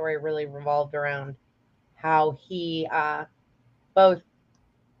of the story really revolved around how he both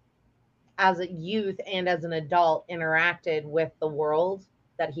as a youth and as an adult interacted with the world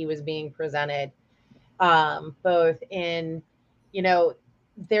that he was being presented. Both in,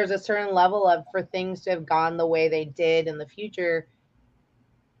 there's a certain level of, for things to have gone the way they did in the future,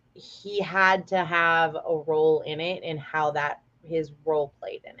 he had to have a role in it and how his role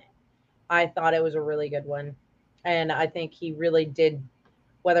played in it. I thought it was a really good one. And I think he really did,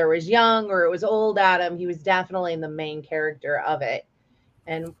 whether it was young or it was old Adam, he was definitely the main character of it.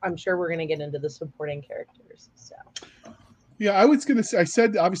 And I'm sure we're going to get into the supporting characters. So, yeah, I was going to say, I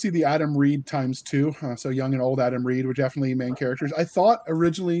said obviously the Adam Reed times two. So young and old Adam Reed were definitely main characters. I thought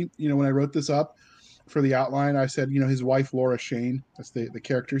originally, when I wrote this up for the outline, I said, his wife, Laura Shane, that's the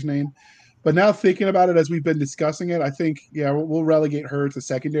character's name. But now thinking about it as we've been discussing it, I think, we'll relegate her to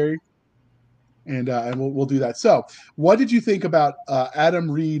secondary and we'll do that. So, what did you think about Adam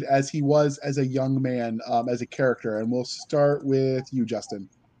Reed as he was as a young man, as a character? And we'll start with you, Justin.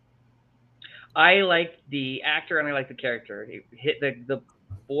 I liked the actor and I liked the character. The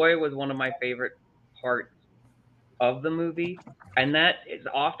boy was one of my favorite parts of the movie, and that is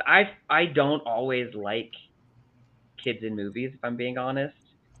often I don't always like kids in movies, if I'm being honest,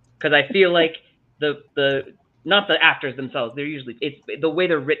 because I feel like the not the actors themselves, they're usually, it's the way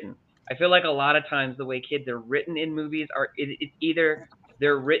they're written. I feel like a lot of times the way kids are written in movies it's either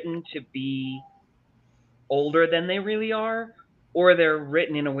they're written to be older than they really are, or they're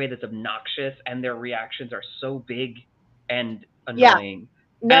written in a way that's obnoxious and their reactions are so big and annoying.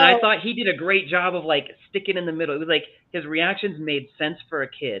 No. And I thought he did a great job of like sticking in the middle. It was like his reactions made sense for a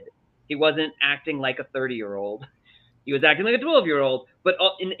kid. He wasn't acting like a 30-year-old. He was acting like a 12-year-old, but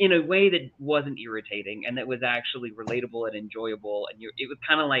in a way that wasn't irritating and that was actually relatable and enjoyable. And it was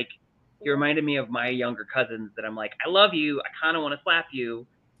kind of like, he reminded me of my younger cousins that I'm like, I love you. I kind of want to slap you,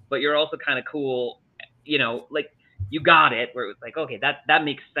 but you're also kind of cool. You know, like you got it, where it was like, okay, that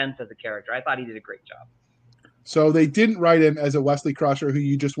makes sense as a character. I thought he did a great job. So they didn't write him as a Wesley Crusher who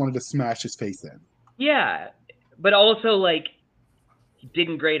you just wanted to smash his face in. Yeah, but also like he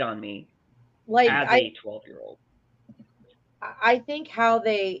didn't grate on me like as a 12-year-old. I think how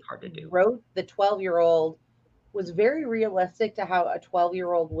they wrote the 12-year-old was very realistic to how a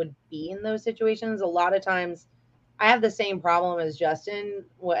 12-year-old would be in those situations. A lot of times I have the same problem as Justin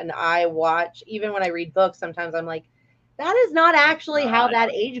when I watch, even when I read books, sometimes I'm like, that is not actually how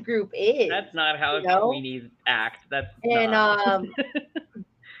that age group is. That's not how Queenies act. That's and not.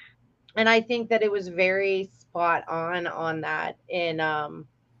 And I think that it was very spot on that. In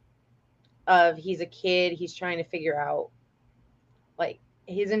of he's a kid, he's trying to figure out, like,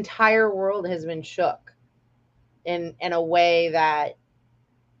 his entire world has been shook in a way that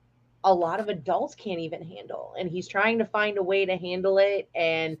a lot of adults can't even handle, and he's trying to find a way to handle it,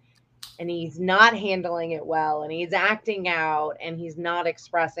 and he's not handling it well, and he's acting out, and he's not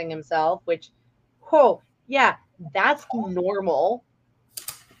expressing himself, which, oh yeah, that's normal.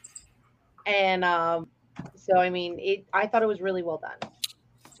 And so I mean, I thought it was really well done.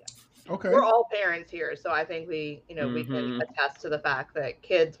 Okay. We're all parents here, so I think we can attest to the fact that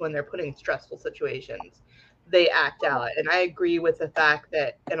kids, when they're put in stressful situations, they act out. And I agree with the fact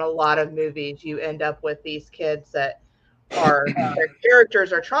that in a lot of movies, you end up with these kids that are their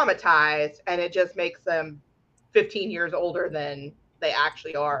characters are traumatized, and it just makes them 15 years older than they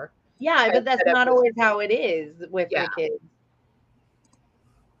actually are. Yeah, but that's not always how it is with the kids.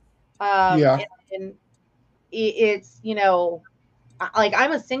 And it's, you know, like,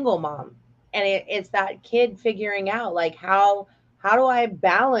 I'm a single mom, and it's that kid figuring out, like, how do I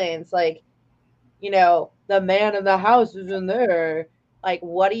balance, like, you know, the man in the house is in there, like,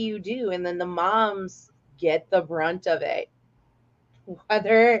 what do you do? And then the moms get the brunt of it,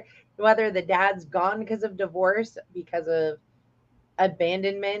 whether the dad's gone because of divorce, because of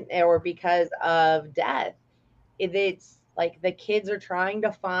abandonment, or because of death. It's like the kids are trying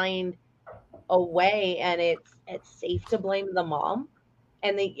to find a way, and it's safe to blame the mom,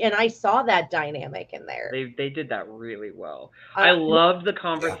 and I saw that dynamic in there. They did that really well. I loved the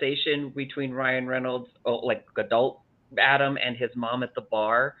conversation between Ryan Reynolds, like adult Adam, and his mom at the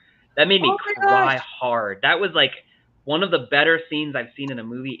bar. That made me cry hard. That was like one of the better scenes I've seen in a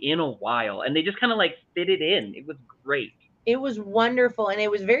movie in a while, and they just kind of like fit it in. It was great. It was wonderful, and it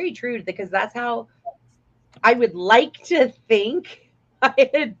was very true, because that's how I would like to think my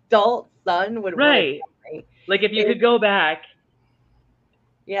adult son would work. Like, if you could go back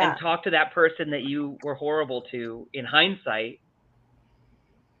and talk to that person that you were horrible to in hindsight.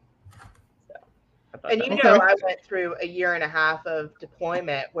 And you know, I went through a year and a half of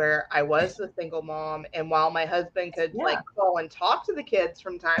deployment where I was the single mom, and while my husband could like call and talk to the kids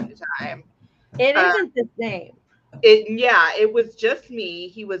from time to time, it isn't the same. It was just me.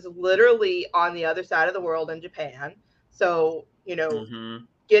 He was literally on the other side of the world in Japan. So, you know,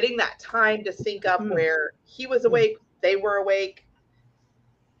 getting that time to sync up where he was awake, they were awake,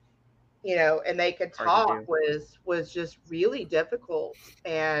 you know, and they could talk was just really difficult.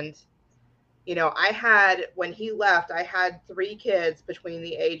 And, you know, when he left, I had 3 kids between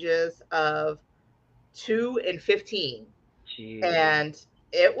the ages of 2 and 15. Jeez. And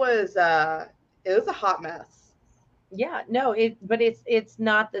it was a hot mess. Yeah, no, but it's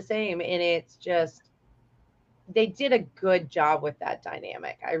not the same, and it's just, they did a good job with that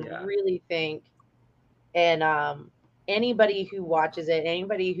dynamic. I really think, and anybody who watches it,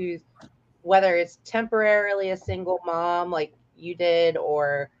 anybody who's, whether it's temporarily a single mom like you did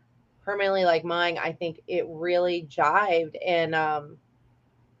or permanently like mine, I think it really jived, and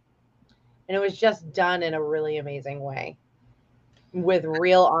And it was just done in a really amazing way with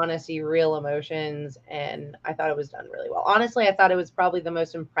real honesty, real emotions. And I thought it was done really well. Honestly, I thought it was probably the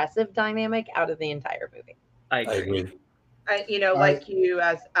most impressive dynamic out of the entire movie. I agree. You know, like you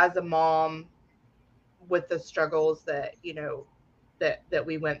as a mom with the struggles that, you know, that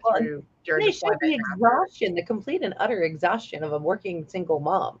we went through during they showed the exhaustion, the complete and utter exhaustion of a working single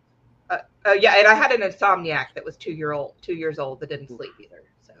mom. Oh yeah, and I had an insomniac that was 2 years old that didn't sleep either.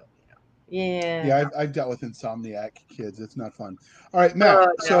 So yeah, I've dealt with insomniac kids. It's not fun. All right, Matt.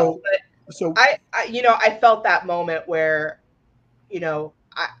 So I you know, I felt that moment where, you know,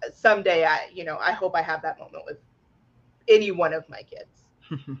 someday I hope I have that moment with any one of my kids.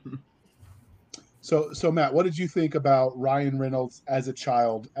 So Matt, what did you think about Ryan Reynolds as a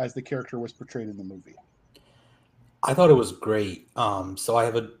child, as the character was portrayed in the movie? I thought it was great. So I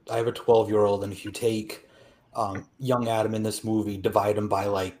have a 12-year-old, and if you take young Adam in this movie, divide him by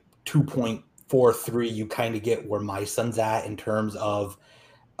like 2.43, you kind of get where my son's at in terms of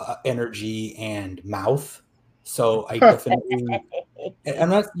energy and mouth. So I definitely,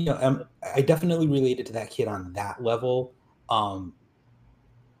 I definitely related to that kid on that level.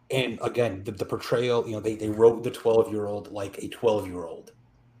 And again, the portrayal, they wrote the 12-year-old like a 12-year-old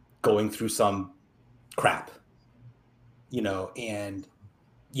going through some crap. And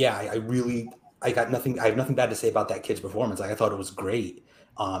yeah, I have nothing bad to say about that kid's performance. Like, I thought it was great.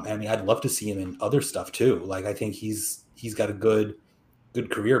 I mean, I'd love to see him in other stuff too. Like, I think he's got a good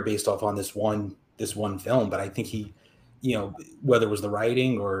career based off on this one film, but I think he, whether it was the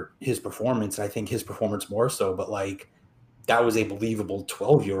writing or his performance, I think his performance more so, but like, that was a believable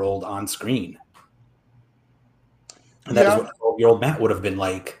 12-year-old on screen. And that is what 12-year-old Matt would have been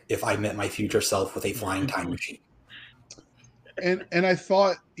like if I met my future self with a flying time machine. And I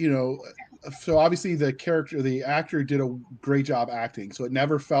thought, so obviously the actor did a great job acting. So it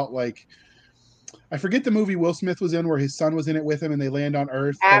never felt like, I forget the movie Will Smith was in where his son was in it with him and they land on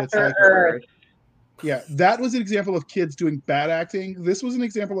Earth. After Earth. Yeah, that was an example of kids doing bad acting. This was an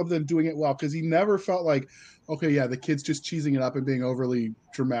example of them doing it well, because he never felt like, okay, yeah, the kid's just cheesing it up and being overly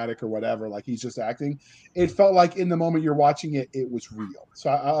dramatic or whatever, like he's just acting. It felt like in the moment you're watching it, it was real.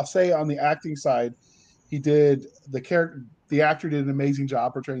 So I'll say on the acting side, the actor did an amazing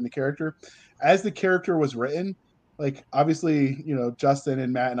job portraying the character. As the character was written, like, obviously, Justin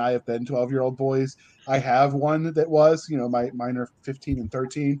and Matt and I have been 12-year-old boys. I have one that was, mine are 15 and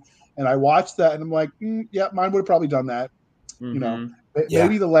 13. And I watched that and I'm like, yeah, mine would have probably done that. Mm-hmm.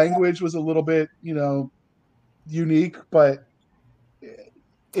 Maybe the language was a little bit, unique, but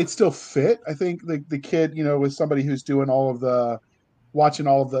it still fit. I think the kid, was somebody who's doing watching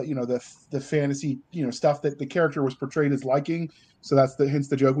all of the fantasy, stuff that the character was portrayed as liking. So that's hence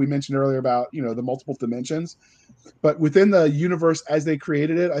the joke we mentioned earlier about, the multiple dimensions. But within the universe as they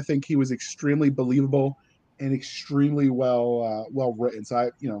created it, I think he was extremely believable and extremely well written. So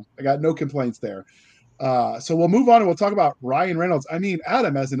I got no complaints there. So we'll move on and we'll talk about Ryan Reynolds. I mean,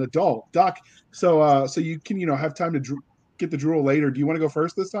 Adam as an adult. Doc, so you can have time to get the drool later. Do you want to go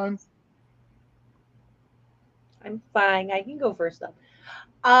first this time? I'm fine. I can go first though.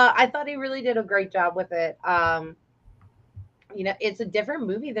 I thought he really did a great job with it. It's a different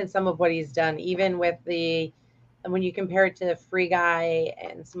movie than some of what he's done, even with when you compare it to Free Guy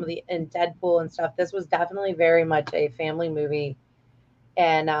and some of and Deadpool and stuff. This was definitely very much a family movie.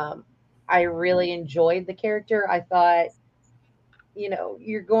 And I really enjoyed the character. I thought,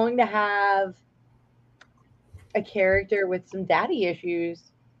 you're going to have a character with some daddy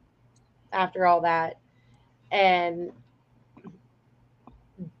issues after all that. And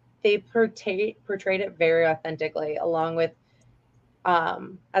they portrayed it very authentically, along with,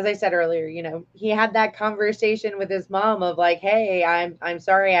 as I said earlier, he had that conversation with his mom of like, hey, I'm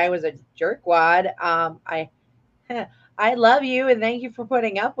sorry I was a jerkwad. I love you and thank you for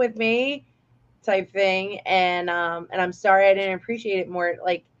putting up with me, type thing. And I'm sorry I didn't appreciate it more.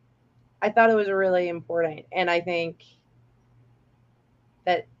 Like, I thought it was really important. And I think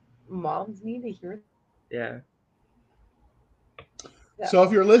that moms need to hear. Yeah. So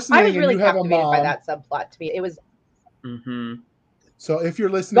if you're listening, I was really and you have a mom, by that subplot. To me, it was. Mm-hmm. So if you're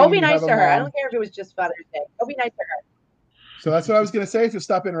listening, go be nice to her. I don't care if it was just Father's Day. Go be nice to her. So that's what I was going to say. If you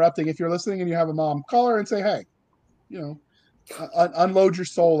stop interrupting, if you're listening and you have a mom, call her and say, hey, unload your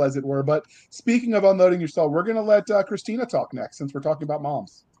soul, as it were. But speaking of unloading your soul, we're going to let Christina talk next, since we're talking about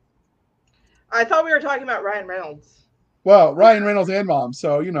moms. I thought we were talking about Ryan Reynolds. Well, Ryan Reynolds and mom.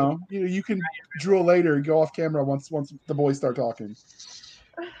 So, you can drool later and go off camera once the boys start talking.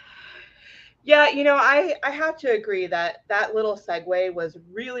 Yeah, I have to agree that little segue was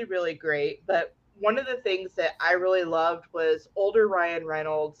really, really great. But one of the things that I really loved was older Ryan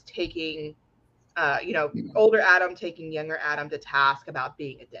Reynolds taking older Adam taking younger Adam to task about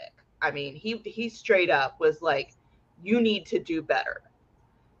being a dick. I mean, he straight up was like, you need to do better.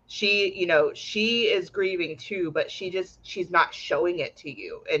 She is grieving too, but she's not showing it to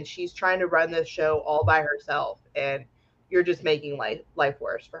you. And she's trying to run this show all by herself. And you're just making life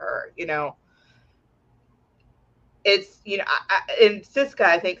worse for her. It's, and Siska,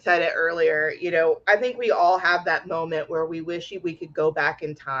 I think, said it earlier, I think we all have that moment where we wish we could go back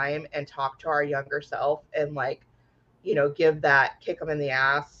in time and talk to our younger self and give that kick them in the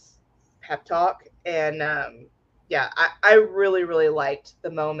ass pep talk. And I really, really liked the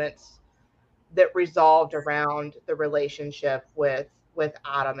moments that resolved around the relationship with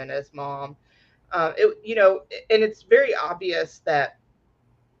Adam and his mom. And it's very obvious that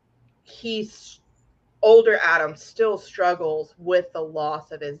older Adam still struggles with the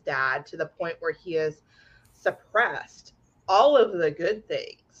loss of his dad to the point where he has suppressed all of the good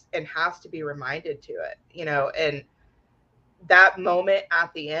things and has to be reminded to it, and that moment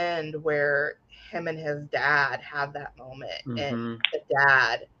at the end where him and his dad have that moment, and the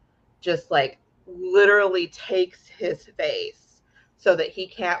dad just literally takes his face so that he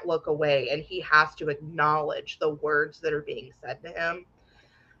can't look away and he has to acknowledge the words that are being said to him.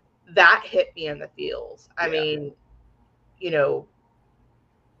 That hit me in the feels. I mean,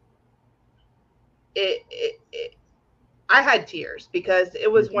 I had tears because it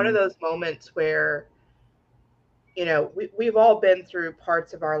was one of those moments where, we've all been through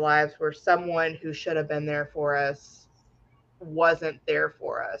parts of our lives where someone who should have been there for us wasn't there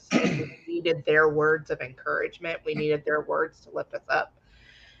for us. And we needed their words of encouragement. We needed their words to lift us up.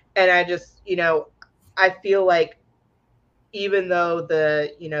 And I just, I feel like even though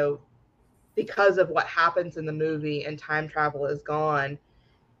because of what happens in the movie and time travel is gone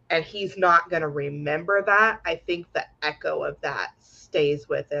and he's not going to remember that, I think the echo of that stays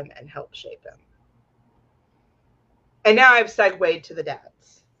with him and helps shape him. And now I've segued to the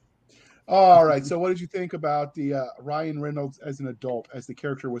dads. All right. So what did you think about the Ryan Reynolds as an adult, as the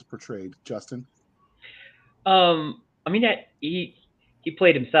character was portrayed, Justin? I mean, he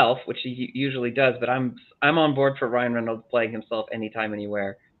played himself, which he usually does, but I'm on board for Ryan Reynolds playing himself anytime,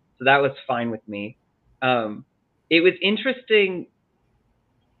 anywhere. So that was fine with me. It was interesting.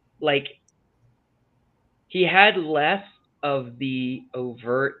 He had less of the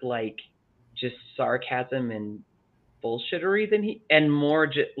overt, just sarcasm and bullshittery and more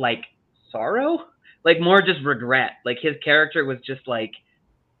just sorrow, more just regret. His character was just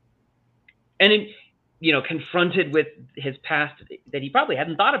confronted with his past that he probably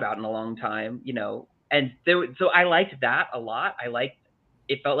hadn't thought about in a long time, and so I liked that a lot.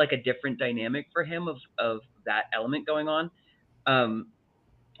 It felt like a different dynamic for him of that element going on.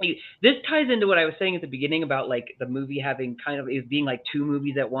 This ties into what I was saying at the beginning about the movie having it being two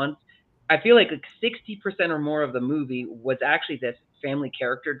movies at once. I feel like 60% or more of the movie was actually this family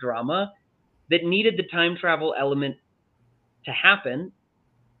character drama that needed the time travel element to happen.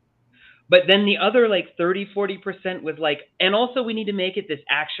 But then the other 30-40% was and also we need to make it this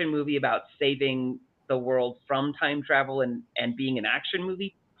action movie about saving the world from time travel and being an action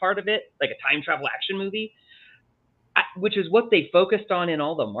movie part of it, a time travel action movie, which is what they focused on in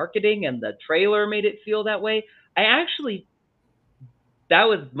all the marketing, and the trailer made it feel that way. That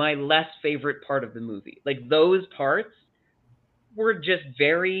was my less favorite part of the movie. Those parts were just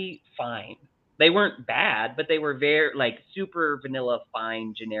very fine. They weren't bad, but they were very super vanilla,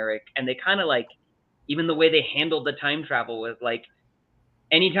 fine, generic. And they kind of even the way they handled the time travel was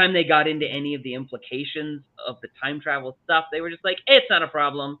anytime they got into any of the implications of the time travel stuff, they were just hey, it's not a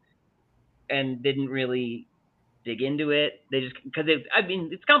problem, and didn't really dig into it. They just, because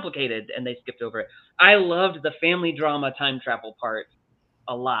it's complicated, and they skipped over it. I loved the family drama time travel part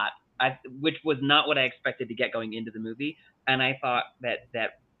a lot, which was not what I expected to get going into the movie. And I thought that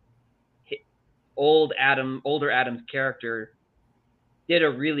older Adam's character did a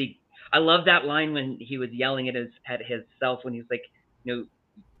really, I love that line when he was yelling at himself when he was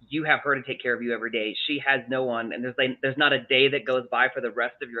you have her to take care of you every day. She has no one. And there's not a day that goes by for the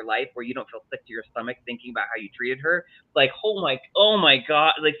rest of your life where you don't feel sick to your stomach thinking about how you treated her. Oh my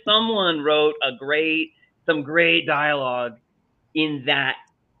God. Someone wrote some great dialogue in that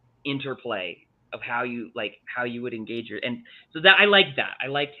interplay of how you would engage her. And so that I liked that. I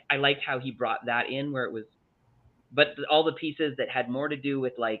liked how he brought that in, where it was, but all the pieces that had more to do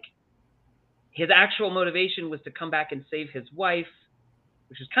with his actual motivation was to come back and save his wife,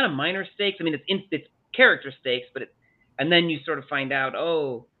 which is kind of minor stakes. I mean, it's character stakes, but and then you sort of find out,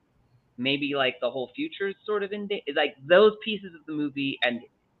 oh, maybe the whole future is sort of in those pieces of the movie, and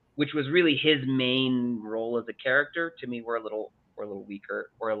which was really his main role as a character, to me were a little or a little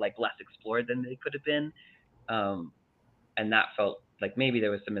weaker or like less explored than they could have been. And that felt like maybe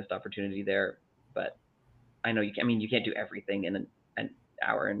there was some missed opportunity there, but I know you can't do everything in an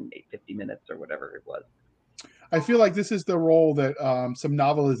hour and 50 minutes or whatever it was. I feel like this is the role that some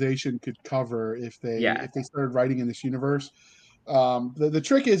novelization could cover if they started writing in this universe. The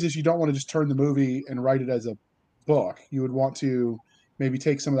trick is you don't want to just turn the movie and write it as a book. You would want to maybe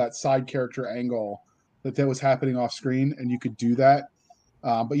take some of that side character angle that was happening off screen, and you could do that.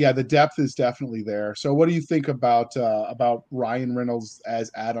 But yeah, the depth is definitely there. So what do you think about Ryan Reynolds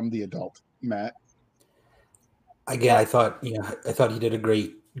as Adam the adult, Matt? Again, I thought he did a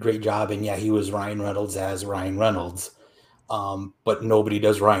great job, and yeah, he was Ryan Reynolds as Ryan Reynolds. But nobody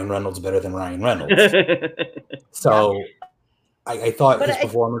does Ryan Reynolds better than Ryan Reynolds. So yeah. I thought his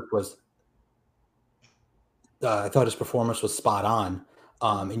performance was spot on.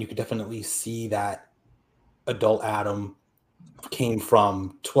 And you could definitely see that adult Adam came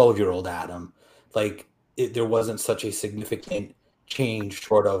from 12-year-old Adam. Like there wasn't such a significant change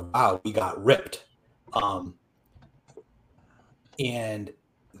short of, wow, we got ripped. And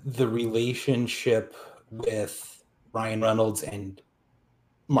the relationship with Ryan Reynolds and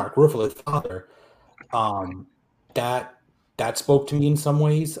Mark Ruffalo's father, that spoke to me in some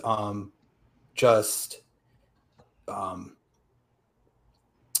ways.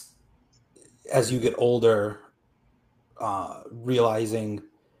 As you get older, realizing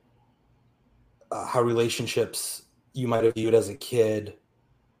how relationships you might have viewed as a kid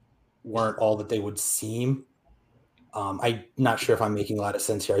weren't all that they would seem. I'm not sure if I'm making a lot of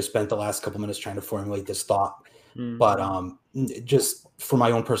sense here. I spent the last couple minutes trying to formulate this thought, but just for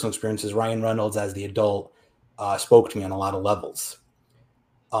my own personal experiences, Ryan Reynolds as the adult spoke to me on a lot of levels.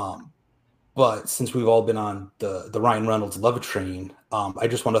 But since we've all been on the Ryan Reynolds love train, I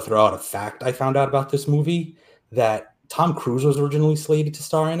just want to throw out a fact I found out about this movie, that Tom Cruise was originally slated to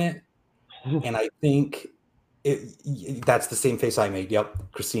star in it. And I think that's the same face I made.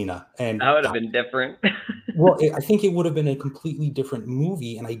 Yep, Christina. And that would have been different. Well, I think it would have been a completely different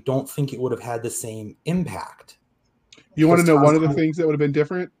movie, and I don't think it would have had the same impact. You want to know one of the things that would have been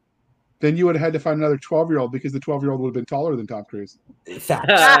different? Then you would have had to find another 12-year-old, because the 12-year-old would have been taller than Tom Cruise. Facts.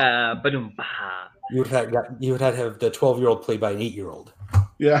 You would have to have the 12-year-old played by an 8-year-old.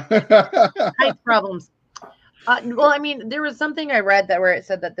 Yeah. Height problems. Well, I mean, there was something I read where it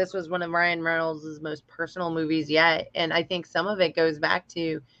said that this was one of Ryan Reynolds' most personal movies yet, and I think some of it goes back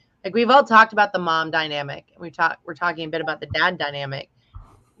to, like, we've all talked about the mom dynamic. We're talking a bit about the dad dynamic.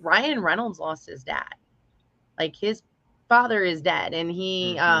 Ryan Reynolds lost his dad. Like, his father is dead, and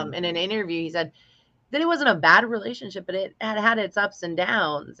he in an interview he said that it wasn't a bad relationship, but it had its ups and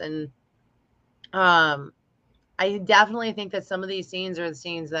downs. And I definitely think that some of these scenes are the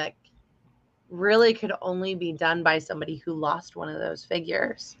scenes that really could only be done by somebody who lost one of those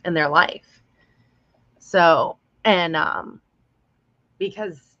figures in their life. So, and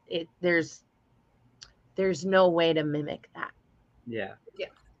because there's no way to mimic that. Yeah.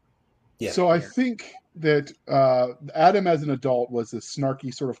 So I think that Adam as an adult was a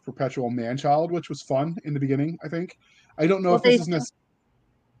snarky sort of perpetual man-child, which was fun in the beginning, I think. I don't know if this is necessary.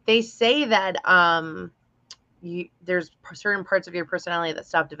 They say that there's certain parts of your personality that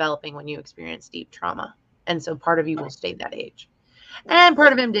stop developing when you experience deep trauma. And so part of you will stay that age. And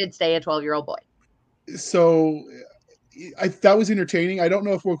part of him did stay a 12-year-old boy. So that was entertaining. I don't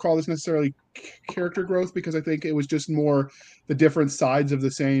know if we'll call this necessarily character growth, because I think it was just more the different sides of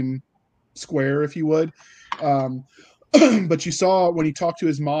the same square, if you would. But you saw when he talked to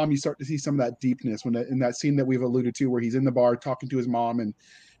his mom, you start to see some of that deepness in that scene that we've alluded to, where he's in the bar talking to his mom and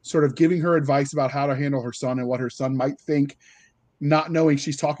sort of giving her advice about how to handle her son and what her son might think, not knowing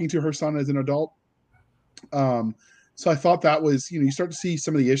she's talking to her son as an adult. So I thought that was, you start to see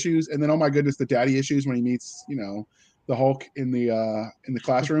some of the issues, and then, oh my goodness, the daddy issues when he meets, the Hulk in the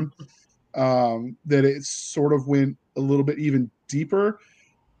classroom, that it sort of went a little bit even deeper.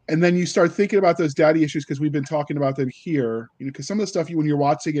 And then you start thinking about those daddy issues, because we've been talking about them here, because some of the stuff when you're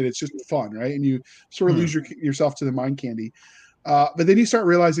watching it, it's just fun, right? And you sort of lose yourself to the mind candy. But then you start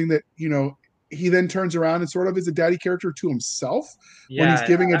realizing that, he then turns around and sort of is a daddy character to himself when he's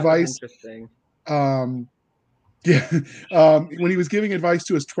giving advice. Interesting. When he was giving advice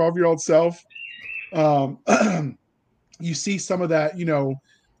to his 12-year-old self, you see some of that,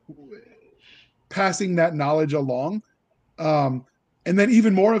 passing that knowledge along. And then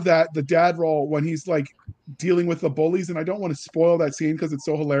even more of that, the dad role when he's like dealing with the bullies. And I don't want to spoil that scene because it's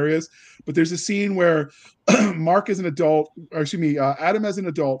so hilarious, but there's a scene where Mark as an adult, or excuse me, Adam as an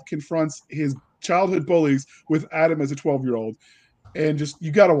adult confronts his childhood bullies with Adam as a 12-year-old. And just,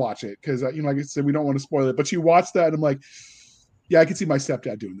 you got to watch it because, like I said, we don't want to spoil it, but you watch that and I'm like, yeah, I could see my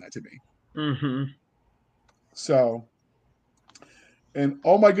stepdad doing that to me. Mm-hmm. So, and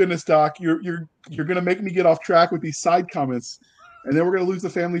oh my goodness, Doc, you're gonna make me get off track with these side comments, and then we're gonna lose the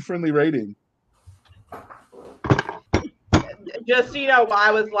family-friendly rating. Just so you know,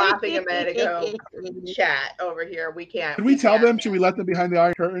 I was laughing a minute ago in chat over here. We can't. Can we tell them? Should we let them behind the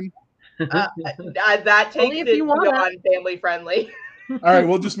iron curtain? That takes it beyond family friendly. All right,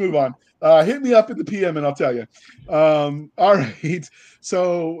 we'll just move on. Hit me up in the PM and I'll tell you. All right.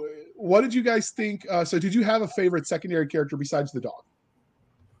 So, what did you guys think? So, did you have a favorite secondary character besides the dog?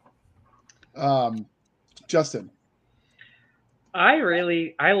 Justin. I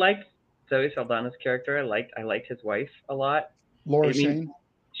liked Zoe Saldana's character. I liked his wife a lot. Laura Shane.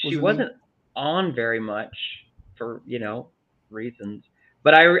 She wasn't on very much for reasons,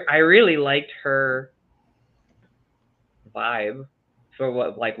 but I really liked her vibe for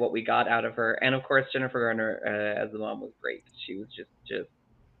what we got out of her, and of course Jennifer Garner as the mom was great. She was just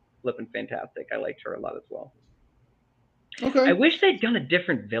flipping fantastic. I liked her a lot as well. Okay. I wish they'd done a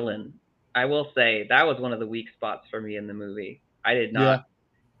different villain. I will say that was one of the weak spots for me in the movie. I did not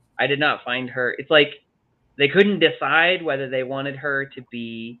find her. It's like they couldn't decide whether they wanted her to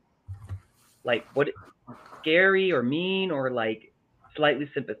be like scary or mean or like slightly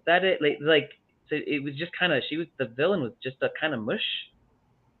sympathetic. Like so it was just kind of the villain was just a kind of mush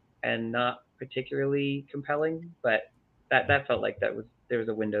and not particularly compelling. But that felt like there was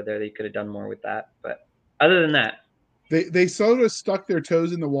a window there. They could have done more with that. But other than that. They sort of stuck their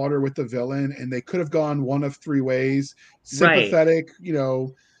toes in the water with the villain, and they could have gone one of three ways. Sympathetic,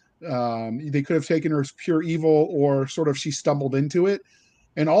 right. They could have taken her as pure evil, or sort of she stumbled into it.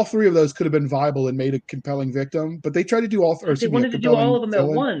 And all three of those could have been viable and made a compelling victim. But they tried to do all three. They wanted to do all of them at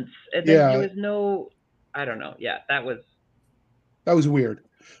once. And then there was no, I don't know. Yeah, that was weird.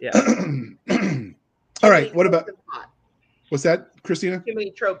 Yeah. All right. What about, what's that, Christina? Too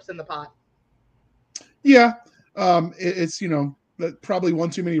many tropes in the pot. Yeah. It's probably one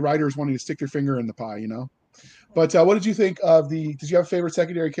too many writers wanting to stick their finger in the pie, But what did you think of did you have a favorite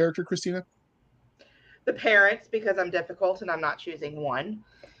secondary character, Christina? The parents, because I'm difficult and I'm not choosing one.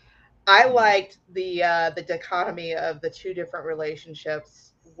 I liked the dichotomy of the two different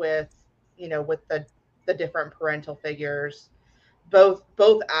relationships with the different parental figures. Both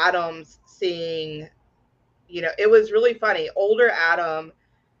Adams seeing, it was really funny. Older Adam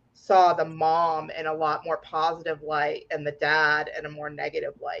saw the mom in a lot more positive light and the dad in a more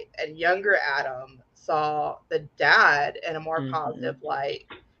negative light. And younger Adam saw the dad in a more positive light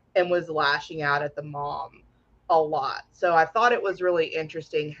and was lashing out at the mom a lot. So I thought it was really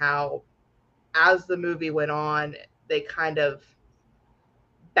interesting how, as the movie went on, they kind of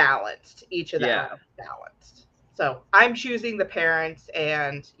balanced each of them balanced. So I'm choosing the parents,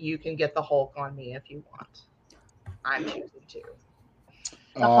 and you can get the Hulk on me if you want. I'm choosing to.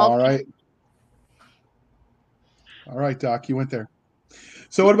 All right, Doc, you went there.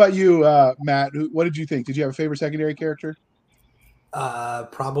 So what about you, Matt? What did you think? Did you have a favorite secondary character?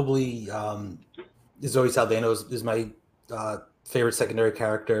 Probably Zoe Saldana is my favorite secondary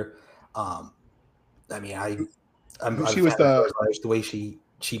character. I'm she was the way she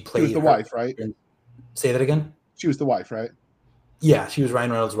played. She was the wife, right? Say that again. She was the wife, right? Yeah, she was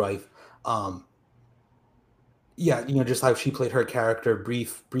Ryan Reynolds' wife. Yeah, just how she played her character,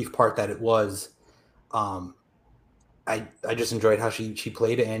 brief part that it was. I just enjoyed how she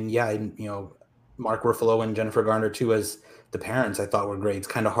played it, and Mark Ruffalo and Jennifer Garner too as the parents I thought were great. It's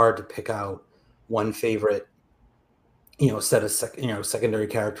kind of hard to pick out one favorite, set of secondary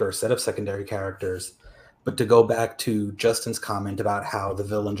character or set of secondary characters, but to go back to Justin's comment about how the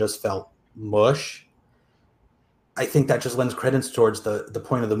villain just felt mush. I think that just lends credence towards the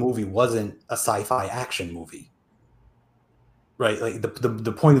point of the movie wasn't a sci-fi action movie. Right, like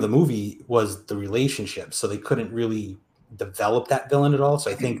the point of the movie was the relationship, so they couldn't really develop that villain at all.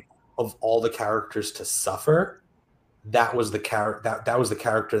 So I think of all the characters to suffer, that was the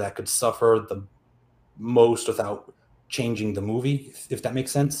character that could suffer the most without changing the movie, if that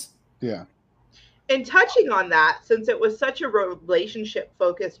makes sense. Yeah. And touching on that, since it was such a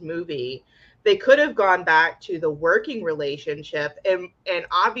relationship-focused movie, they could have gone back to the working relationship, and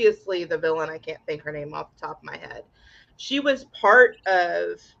obviously the villain, I can't think her name off the top of my head. She was part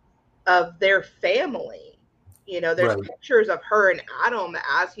of their family. There's pictures of her and Adam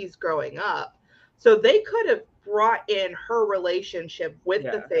as he's growing up. So they could have brought in her relationship with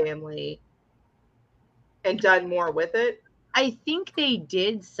the family and done more with it. I think they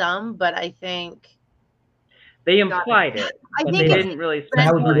did some, but I think they implied it. I think they didn't really spend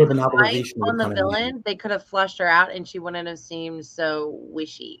on the villain. They could have flushed her out and she wouldn't have seemed so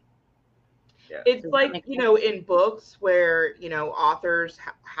wishy. It's like, in books where, authors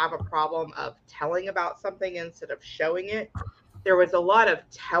have a problem of telling about something instead of showing it. There was a lot of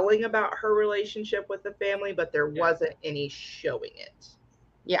telling about her relationship with the family, but there wasn't any showing it.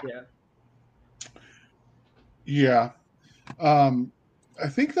 Yeah. Yeah. I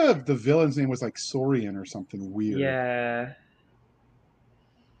think the villain's name was like Saurian or something weird. Yeah.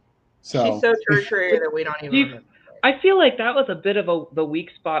 So she's so tertiary that we don't even remember. I feel like that was a bit of the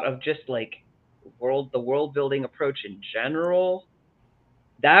weak spot of just like the world building approach in general.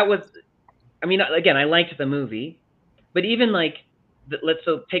 That was, I mean, again, I liked the movie, but even like,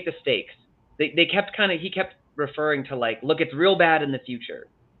 so take the stakes. He kept referring to like, look, it's real bad in the future.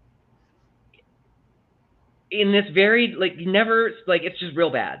 In this very, like, never, like, it's just real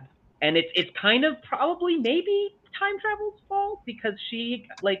bad. And it's kind of probably maybe time travel's fault because she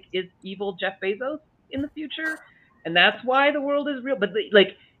like is evil Jeff Bezos in the future. And that's why the world is real. But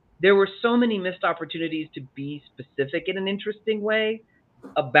like, there were so many missed opportunities to be specific in an interesting way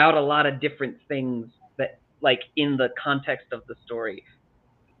about a lot of different things that, like, in the context of the story.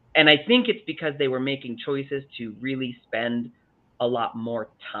 And I think it's because they were making choices to really spend a lot more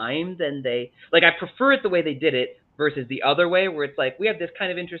time than I prefer it the way they did it versus the other way where it's like, we have this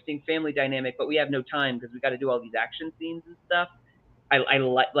kind of interesting family dynamic, but we have no time because we got to do all these action scenes and stuff. I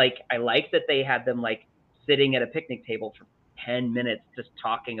like that they had them like sitting at a picnic table for 10 minutes just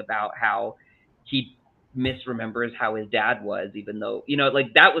talking about how he misremembers how his dad was, even though,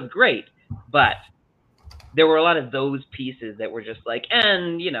 like, that was great. But there were a lot of those pieces that were just like,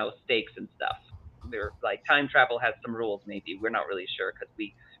 and, stakes and stuff. They're like, time travel has some rules, maybe. We're not really sure because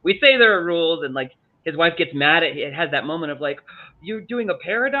we say there are rules, and like his wife gets mad at it, has that moment of like, you're doing a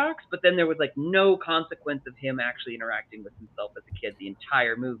paradox, but then there was like no consequence of him actually interacting with himself as a kid the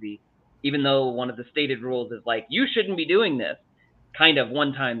entire movie, even though one of the stated rules is like, you shouldn't be doing this. Kind of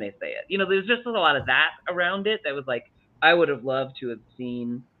one time they say it. There's just a lot of that around it that was like, I would have loved to have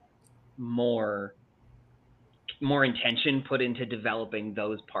seen more intention put into developing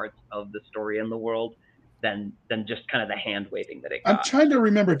those parts of the story and the world than just kind of the hand waving that it got. I'm trying to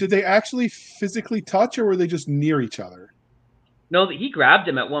remember, did they actually physically touch or were they just near each other? No, he grabbed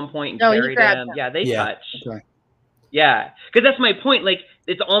him at one point and carried him. Yeah, they touched. Okay. Yeah, because that's my point. Like,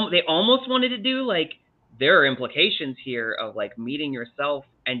 they almost wanted to do like, there are implications here of like meeting yourself,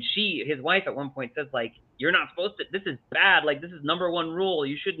 and his wife at one point says like, you're not supposed to, this is bad, like this is number one rule,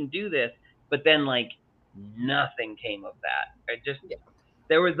 you shouldn't do this. But then like nothing came of that.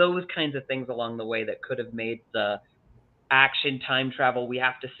 There were those kinds of things along the way that could have made the action time travel, we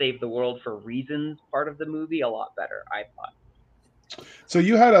have to save the world for reasons part of the movie a lot better, I thought. So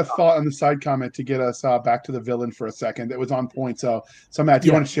you had a thought on the side comment to get us back to the villain for a second that was on point. So Matt, do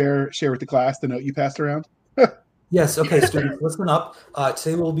you want to share with the class the note you passed around? Yes. Okay, students, listen up.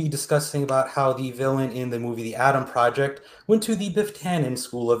 Today we'll be discussing about how the villain in the movie The Adam Project went to the Biff Tannen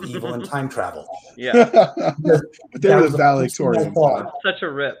School of Evil and Time Travel. Yeah. They were valedictorian. Such a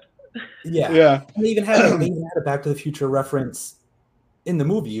rip. Yeah. And they even had a Back to the Future reference in the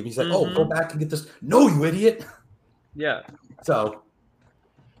movie. He's like, oh, go back and get this. No, you idiot. Yeah. So,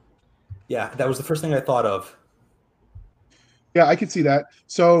 yeah, that was the first thing I thought of. Yeah, I could see that.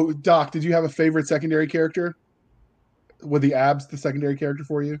 So, Doc, did you have a favorite secondary character? Were the abs the secondary character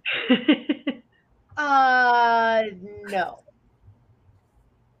for you? No.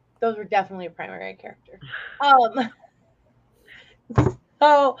 Those were definitely a primary character.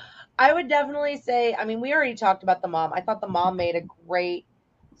 So I would definitely say, I mean, we already talked about the mom. I thought the mom made a great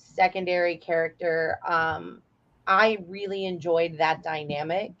secondary character. I really enjoyed that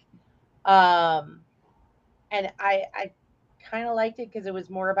dynamic. And I kind of liked it because it was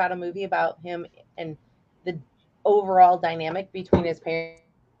more about a movie about him and the overall dynamic between his parents.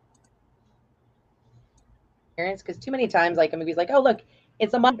 Because too many times, like, a movie's like, oh, look,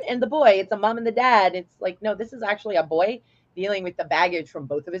 it's a mom and the boy, it's a mom and the dad. It's like, no, this is actually a boy dealing with the baggage from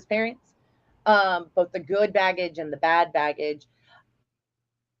both of his parents, both the good baggage and the bad baggage.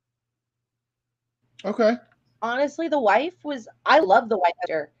 Okay. Honestly, the wife I love the wife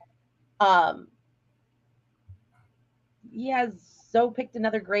actor. He has picked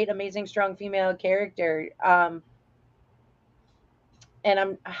another great, amazing, strong female character. And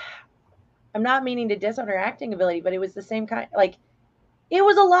I'm not meaning to diss on her acting ability, but it was the same kind, like, it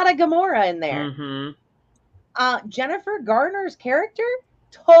was a lot of Gamora in there. Mm-hmm. Jennifer Garner's character,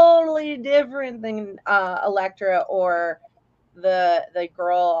 totally different than Elektra or the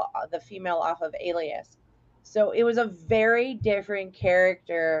girl, the female off of Alias. So it was a very different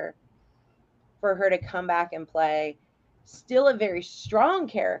character for her to come back and play. Still a very strong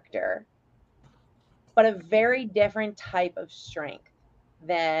character, but a very different type of strength.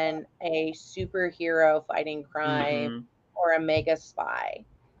 than a superhero fighting crime or a mega spy.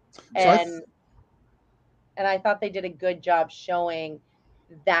 And I thought they did a good job showing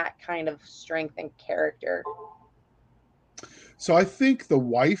that kind of strength and character. So I think the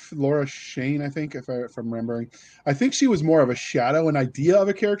wife, Laura Shane, I think, if I'm remembering, I think she was more of a shadow, an idea of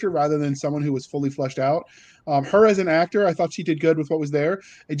a character rather than someone who was fully fleshed out. Her as an actor, I thought she did good with what was there.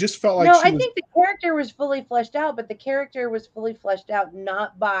 It just felt like I think the character was fully fleshed out, but the character was fully fleshed out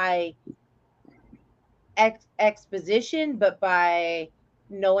not by exposition, but by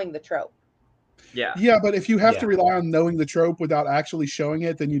knowing the trope. Yeah, but if you have to rely on knowing the trope without actually showing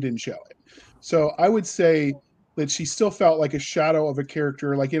it, then you didn't show it. So I would say that she still felt like a shadow of a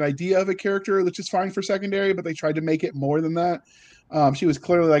character, like an idea of a character, which is fine for secondary, but they tried to make it more than that. She was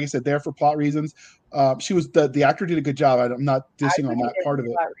clearly, like I said, there for plot reasons. She was the actor did a good job. I'm not dissing on that part of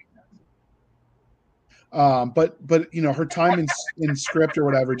it. But you know, her time in script or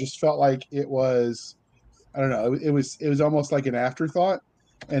whatever just felt like it was, I don't know, it was almost like an afterthought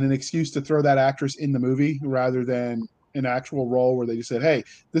and an excuse to throw that actress in the movie rather than an actual role where they just said, hey,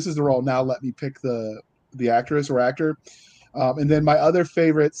 this is the role, now let me pick the actress or actor. And then my other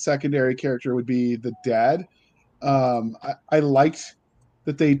favorite secondary character would be the dad. I liked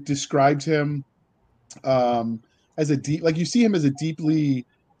that they described him as you see him as a deeply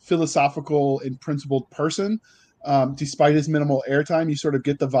philosophical and principled person. Despite his minimal airtime, you sort of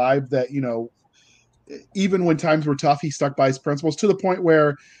get the vibe that, you know, even when times were tough, he stuck by his principles to the point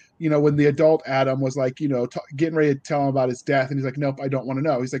where, you know, when the adult Adam was like, you know, getting ready to tell him about his death, and he's like, nope, I don't want to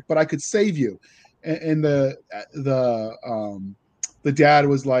know. He's like, but I could save you. And the dad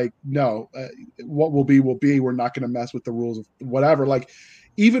was like, no, what will be will be. We're not going to mess with the rules of whatever. Like,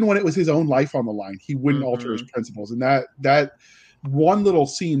 even when it was his own life on the line, he wouldn't alter his principles. And that one little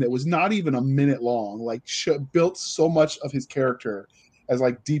scene that was not even a minute long, like built so much of his character as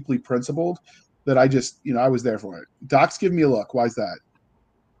like deeply principled that I just, you know, I was there for it. Doc's giving me a look. Why is that?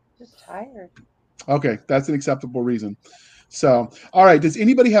 Just tired. Okay, that's an acceptable reason. So, all right. Does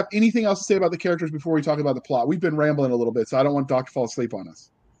anybody have anything else to say about the characters before we talk about the plot? We've been rambling a little bit, so I don't want Doc to fall asleep on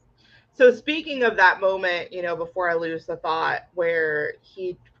us. So speaking of that moment, you know, before I lose the thought, where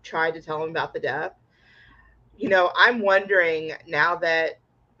he tried to tell him about the death, you know, I'm wondering now that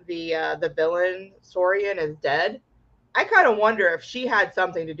the villain Sorian is dead, I kind of wonder if she had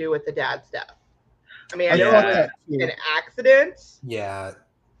something to do with the dad's death. I mean, I know it was an accident. Yeah.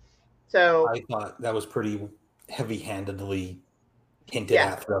 So I thought that was pretty heavy-handedly hinted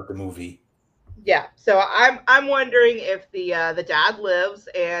at throughout the movie. Yeah. So I'm wondering if the dad lives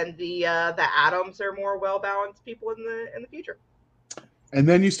and the Adams are more well-balanced people in the future. And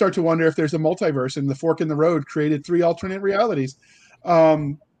then you start to wonder if there's a multiverse, and the fork in the road created 3 alternate realities.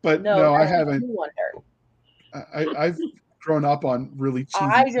 But no, I haven't. I've grown up on really cheesy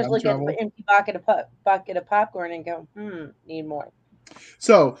I just look travel. at the empty bucket of popcorn and go, need more.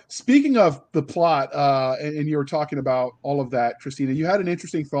 So speaking of the plot, and you were talking about all of that, Christina, you had an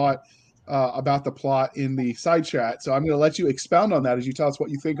interesting thought about the plot in the side chat. So I'm going to let you expound on that as you tell us what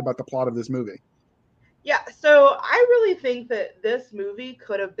you think about the plot of this movie. Yeah, so I really think that this movie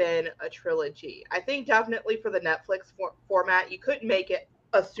could have been a trilogy. I think definitely for the Netflix format, you couldn't make it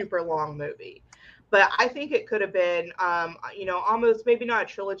a super long movie. But I think it could have been, you know, almost maybe not a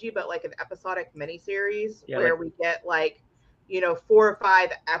trilogy, but like an episodic miniseries where we get like, you know, 4 or 5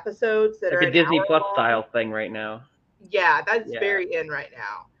 episodes that like are a Disney Plus long. style thing right now. Yeah, that's very in right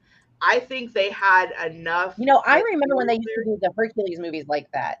now. I think they had enough. You know, I remember when they used to do the Hercules movies like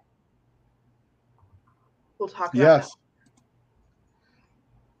that. We'll talk about Yes.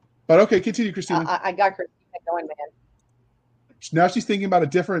 But okay, continue, Christina. I got Christina going, man. Now she's thinking about a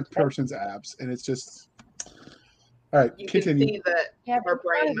different person's abs, and it's just all right. You Continue. can see that her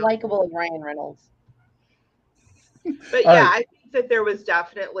brain is likable as Ryan Reynolds. But yeah, I think that there was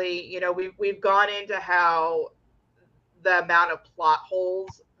definitely, you know, we've gone into how the amount of plot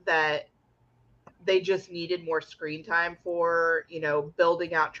holes that they just needed more screen time for, you know,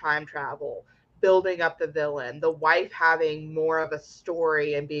 building out time travel, building up the villain, the wife having more of a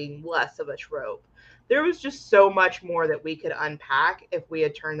story and being less of a trope. There was just so much more that we could unpack if we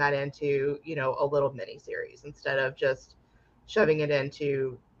had turned that into, you know, a little mini series instead of just shoving it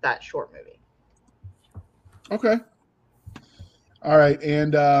into that short movie. Okay. All right.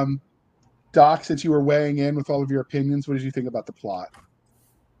 And Doc, since you were weighing in with all of your opinions, what did you think about the plot?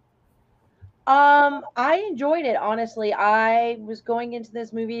 I enjoyed it, honestly. I was going into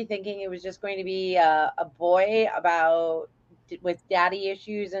this movie thinking it was just going to be a boy with daddy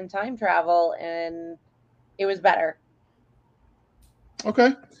issues and time travel, and it was better.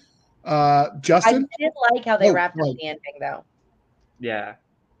 Okay. Justin? I did like how they wrapped up the ending, though. Yeah.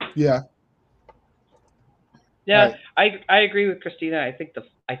 Yeah. Yeah, right. I agree with Christina. I think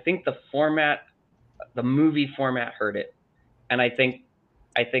the format, the movie format hurt it, and I think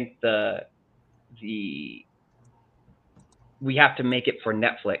the we have to make it for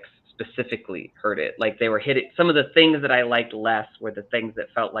Netflix specifically hurt it. Like they were hitting some of the things that I liked less were the things that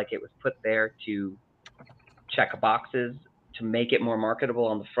felt like it was put there to check boxes to make it more marketable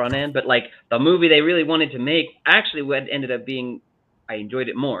on the front end. But like the movie they really wanted to make actually what ended up being, I enjoyed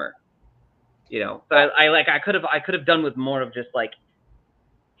it more. You know, so I could have done with more of just like,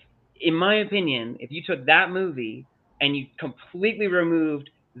 in my opinion, if you took that movie and you completely removed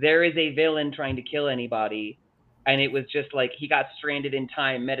there is a villain trying to kill anybody, and it was just like he got stranded in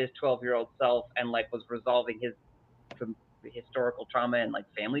time, met his 12-year-old self, and like was resolving his historical trauma and like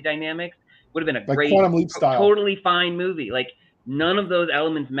family dynamics, would have been a like great, Quantum Leap style. Totally fine movie. Like none of those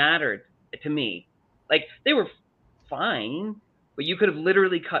elements mattered to me. Like they were fine, but you could have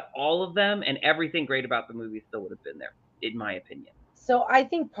literally cut all of them, and everything great about the movie still would have been there, in my opinion. So I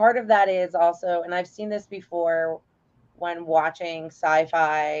think part of that is also, and I've seen this before when watching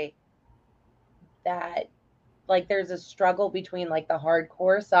sci-fi, that like there's a struggle between like the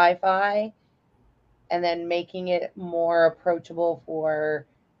hardcore sci-fi and then making it more approachable for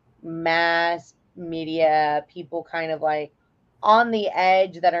mass media people, kind of like on the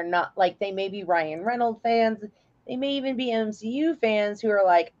edge, that are not like, they may be Ryan Reynolds fans, they may even be MCU fans who are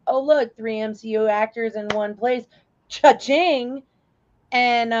like, oh look, 3 MCU actors in one place, cha-ching.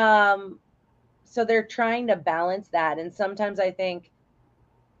 And so they're trying to balance that. And sometimes I think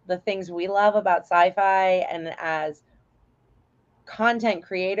the things we love about sci-fi and as content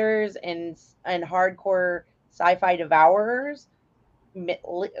creators and hardcore sci-fi devourers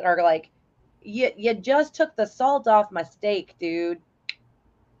are like, you just took the salt off my steak, dude.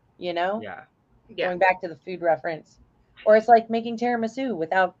 You know? Yeah. Going back to the food reference. Or it's like making tiramisu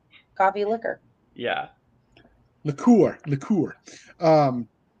without coffee liquor. Yeah. Liqueur.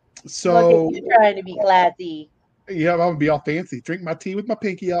 So look, you're trying to be classy. Yeah, I'm gonna be all fancy. Drink my tea with my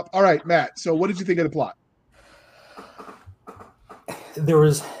pinky up. All right, Matt. So what did you think of the plot? There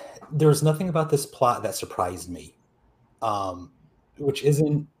was nothing about this plot that surprised me. Which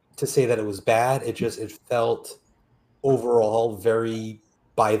isn't to say that it was bad. It felt overall very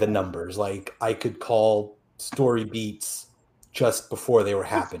by the numbers. Like I could call story beats just before they were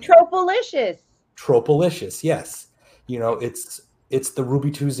happening. Tropalicious, yes. You know, it's the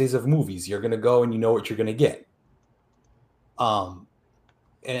Ruby Tuesdays of movies. You're gonna go and you know what you're gonna get.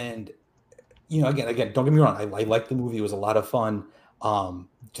 And you know, again, don't get me wrong. I liked the movie. It was a lot of fun.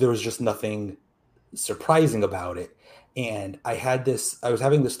 There was just nothing surprising about it. And I was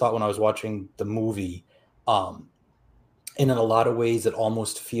having this thought when I was watching the movie. And in a lot of ways, it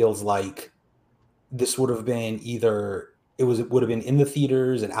almost feels like this would have been it would have been in the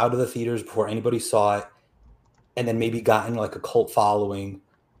theaters and out of the theaters before anybody saw it, and then maybe gotten like a cult following,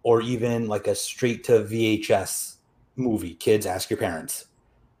 or even like a straight to VHS movie. Kids, ask your parents.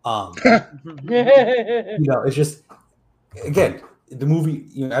 You know, it's just, again, the movie,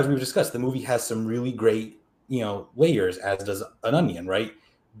 you know, as we've discussed, the movie has some really great, you know, layers, as does an onion, right?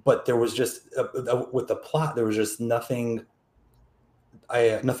 But there was just with the plot, there was just nothing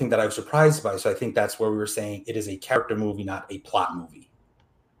that I was surprised by. So I think that's where we were saying it is a character movie, not a plot movie.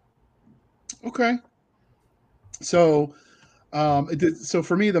 Okay. So, so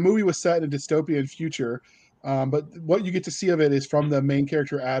for me, the movie was set in a dystopian future, but what you get to see of it is from the main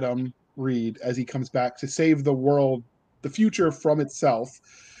character, Adam Reed, as he comes back to save the world, the future from itself,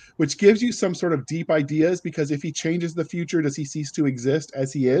 which gives you some sort of deep ideas, because if he changes the future, does he cease to exist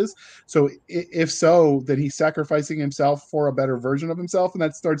as he is? So if so, then he's sacrificing himself for a better version of himself. And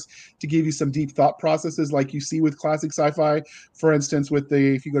that starts to give you some deep thought processes like you see with classic sci-fi, for instance,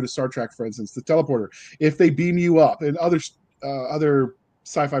 if you go to Star Trek, for instance, the teleporter, if they beam you up, and other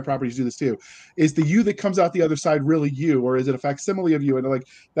sci-fi properties do this too, is the you that comes out the other side really you, or is it a facsimile of you? And like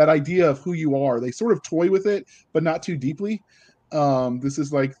that idea of who you are, they sort of toy with it, but not too deeply. This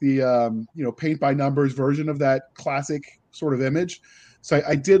is like the paint by numbers version of that classic sort of image. So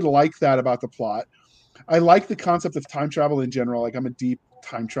I did like that about the plot. I like the concept of time travel in general. Like I'm a deep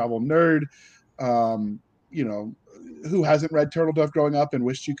time travel nerd. Who hasn't read Turtle Dove growing up and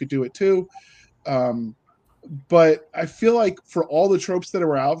wished you could do it too? But I feel like for all the tropes that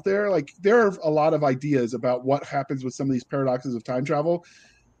are out there, like there are a lot of ideas about what happens with some of these paradoxes of time travel.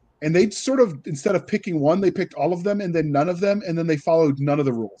 And they sort of, instead of picking one, they picked all of them and then none of them. And then they followed none of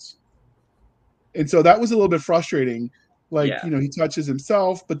the rules. And so that was a little bit frustrating. Like, he touches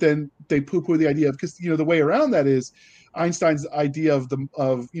himself, but then they poo-poo the idea of, because, the way around that is Einstein's idea of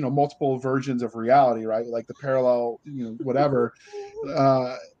multiple versions of reality, right? Like the parallel, whatever.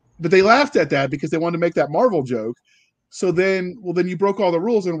 But they laughed at that because they wanted to make that Marvel joke. So then you broke all the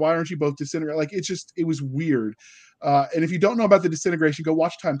rules, and why aren't you both disintegrated? Like it was weird. And if you don't know about the disintegration, go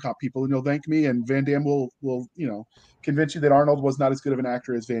watch Time Cop, people, and you'll thank me. And Van Damme will convince you that Arnold was not as good of an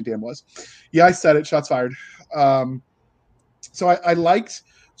actor as Van Damme was. Yeah, I said it. Shots fired. So I liked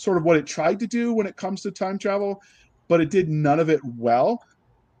sort of what it tried to do when it comes to time travel, but it did none of it well.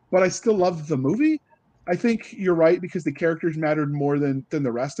 But I still loved the movie. I think you're right because the characters mattered more than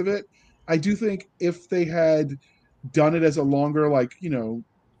the rest of it. I do think if they had done it as a longer,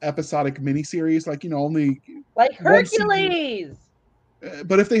 episodic miniseries, only like Hercules.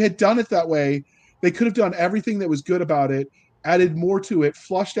 But if they had done it that way, they could have done everything that was good about it, added more to it,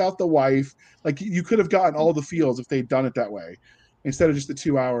 flushed out the wife. Like you could have gotten all the feels if they'd done it that way, instead of just the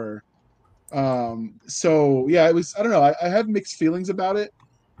 2 hour. So yeah, it was. I don't know. I have mixed feelings about it,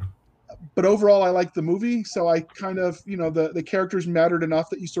 but overall, I liked the movie. So I kind of, the characters mattered enough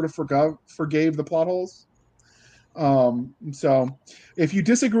that you sort of forgave the plot holes. So if you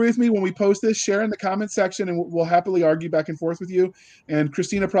disagree with me when we post this, share in the comment section and we'll happily argue back and forth with you. And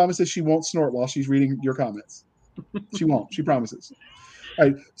Christina promises she won't snort while she's reading your comments. She won't. She promises. All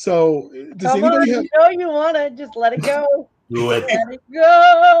right. So does anybody have... you want to just let it go. Do it. Let it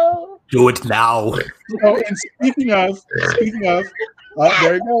go. Do it now. Oh, and speaking of,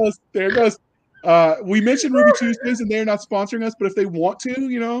 there it goes. We mentioned Ruby Tuesdays and they're not sponsoring us, but if they want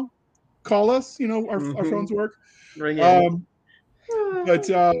to, call us, our phones work. Ring in. But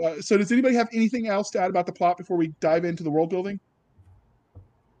so does anybody have anything else to add about the plot before we dive into the world building?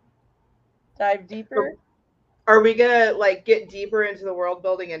 Dive deeper. Are we gonna get deeper into the world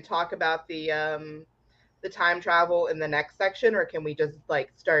building and talk about the time travel in the next section, or can we just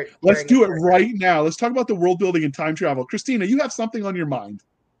start? Let's do it right now. Let's talk about the world building and time travel. Christina, you have something on your mind.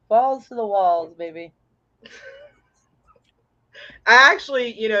 Balls to the walls, baby. I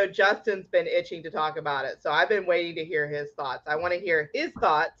actually, Justin's been itching to talk about it, so I've been waiting to hear his thoughts. I want to hear his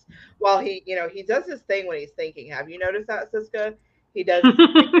thoughts while he does his thing when he's thinking. Have you noticed that, Siska? He does.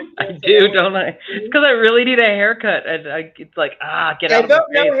 I do, don't I? It's because I really need a haircut, and it's like, get out of my face.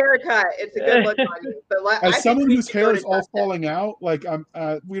 No haircut. It's a good look on you. But as someone whose hair is all falling out, we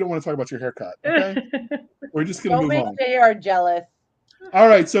don't want to talk about your haircut. Okay, we're just gonna move on. Don't make JR jealous. All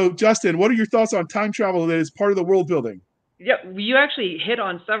right, so Justin, what are your thoughts on time travel that is part of the world building? Yeah, you actually hit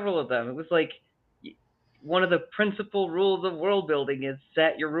on several of them. It was like one of the principal rules of world building is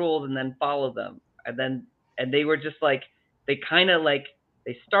set your rules and then follow them. And they were just they kind of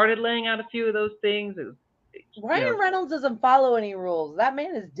they started laying out a few of those things. Ryan Reynolds doesn't follow any rules. That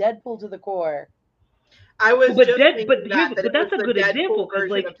man is Deadpool to the core. I was but just that's a good example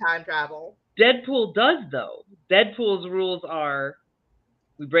because time travel. Deadpool does though. Deadpool's rules are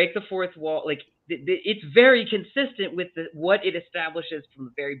we break the fourth wall. It's very consistent with what it establishes from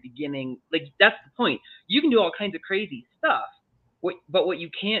the very beginning. That's the point. You can do all kinds of crazy stuff, but what you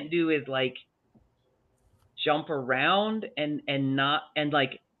can't do is jump around and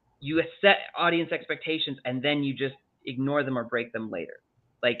you set audience expectations and then you just ignore them or break them later.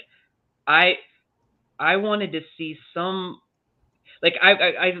 I wanted to see some.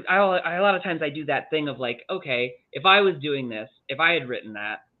 I a lot of times I do that thing of okay, if I was doing this, if I had written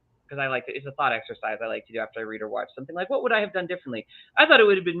that. Because it's a thought exercise I like to do after I read or watch something. What would I have done differently? I thought it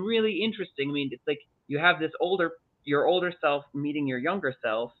would have been really interesting. I mean, it's you have your older self meeting your younger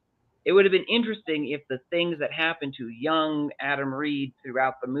self. It would have been interesting if the things that happened to young Adam Reed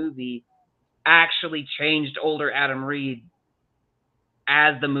throughout the movie actually changed older Adam Reed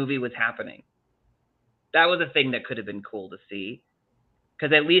as the movie was happening. That was a thing that could have been cool to see.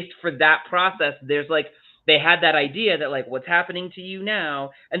 Because at least for that process, there's they had that idea that what's happening to you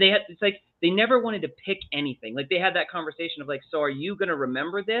now, and they never wanted to pick anything. They had that conversation of so are you going to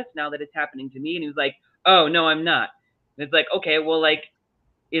remember this now that it's happening to me? And he was like, oh no, I'm not. And it's okay, well,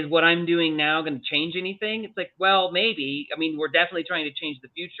 is what I'm doing now going to change anything? It's well, maybe. I mean, we're definitely trying to change the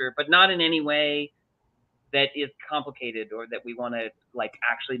future, but not in any way that is complicated or that we want to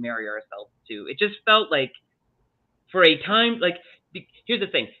actually marry ourselves to. It just felt for a time, here's the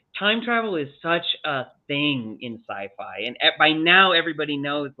thing. Time travel is such a thing in sci-fi. And by now, everybody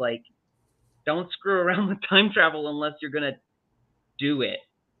knows, don't screw around with time travel unless you're going to do it.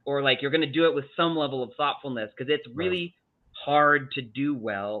 Or, you're going to do it with some level of thoughtfulness. Because it's really hard to do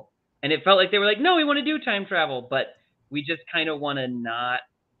well. And it felt like they were no, we want to do time travel. But we just kind of want to not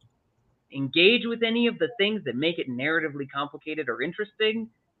engage with any of the things that make it narratively complicated or interesting.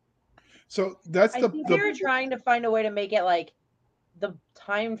 So that's I think they were trying to find a way to make it the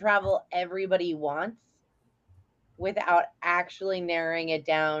time travel everybody wants. without actually narrowing it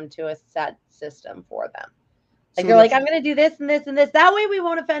down to a set system for them. Like So they're like, that's- I'm going to do this and this and this. That way we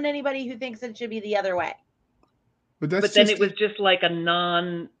won't offend anybody who thinks it should be the other way. But that's But then just it was just like a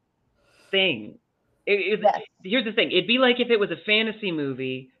non-thing. Here's the thing. It'd be like if it was a fantasy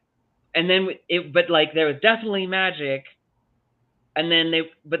movie, and then but like there was definitely magic, and then they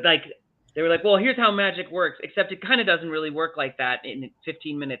were like, well, here's how magic works, except it kind of doesn't really work like that in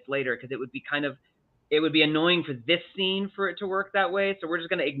 15 minutes later, because it would be annoying for this scene for it to work that way. So we're just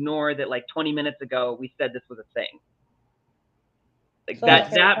going to ignore that, like 20 minutes ago, we said this was a thing. Like So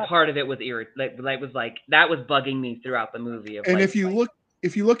that part of it was that was bugging me throughout the movie. And if you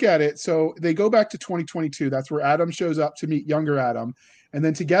look at it, so they go back to 2022. That's where Adam shows up to meet younger Adam. And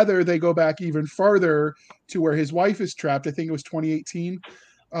then together they go back even farther to where his wife is trapped. I think it was 2018.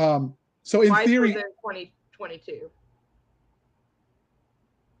 So in wife theory, was in 2022.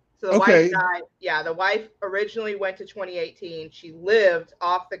 So the Okay. wife died. Yeah, the wife originally went to 2018. She lived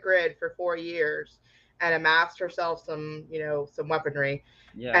off the grid for 4 years and amassed herself some weaponry.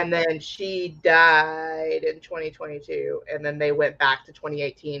 Yeah. And then she died in 2022, and then they went back to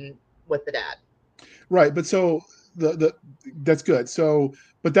 2018 with the dad. right. But so that's good. So,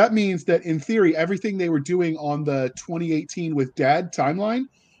 but that means that in theory, everything they were doing on the 2018 with dad timeline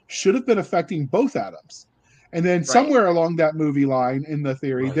should have been affecting both Adams. And then somewhere along that movie line in the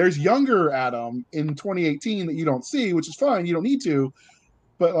theory, there's younger Adam in 2018 that you don't see, which is fine. You don't need to,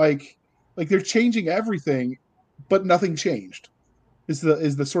 but like they're changing everything, but nothing changed is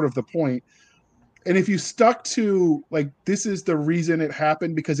the sort of the point. And if you stuck to like, this is the reason it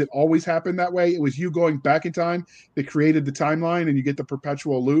happened because it always happened that way. It was you going back in time that created the timeline, and you get the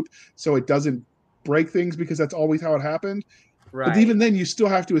perpetual loop. So it doesn't break things because that's always how it happened. Right. But even then you still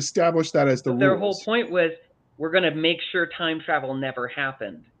have to establish that as the Their rules. whole point was, we're going to make sure time travel never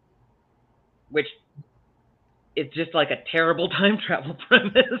happened, which is just like a terrible time travel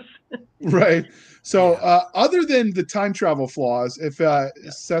premise. Right. So other than the time travel flaws, if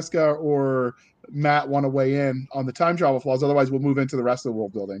Seska or Matt want to weigh in on the time travel flaws, otherwise we'll move into the rest of the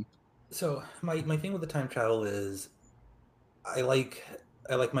world building. So my thing with the time travel is I like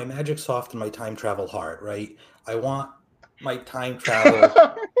my magic soft and my time travel hard, right? I want my time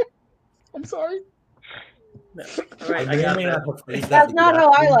travel. I'm sorry. No. All right, That's not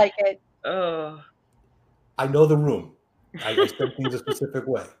how I like it. I know the room. I said things a specific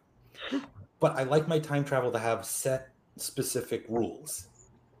way. But I like my time travel to have set specific rules,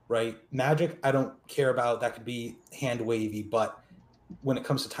 right? Magic, I don't care about. That could be hand wavy. But when it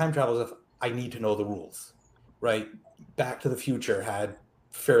comes to time travel, I need to know the rules, right? Back to the Future had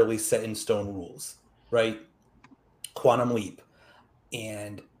fairly set in stone rules, right? Quantum Leap.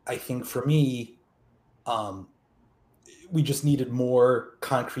 And I think for me, we just needed more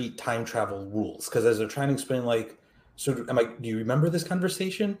concrete time travel rules, because as they're trying to explain, like, so do you remember this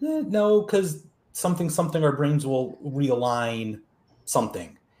conversation? No, because something our brains will realign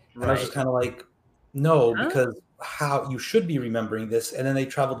something. And I was just kind of like, no, because how you should be remembering this. And then they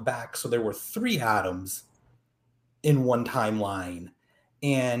traveled back, so there were 3 Adams in one timeline,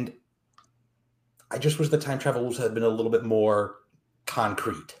 and I just wish the time travel rules had been a little bit more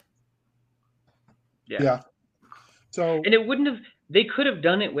concrete. Yeah. So, and it wouldn't have. They could have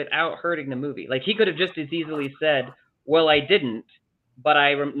done it without hurting the movie. Like, he could have just as easily said, "Well, I didn't, but I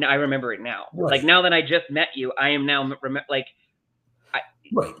remember it now. Right. Like, now that I just met you, I am now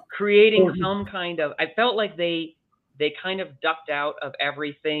creating some kind of." I felt like they kind of ducked out of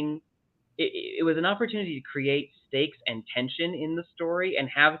everything. It was an opportunity to create stakes and tension in the story and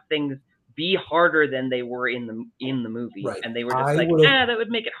have things be harder than they were in the movie. Right. And they were just that would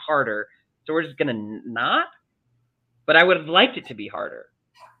make it harder, so we're just gonna not. But I would have liked it to be harder.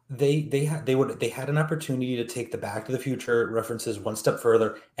 They had an opportunity to take the Back to the Future references one step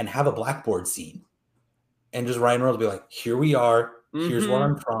further and have a blackboard scene, and just Ryan Reynolds be like, "Here we are. Here's where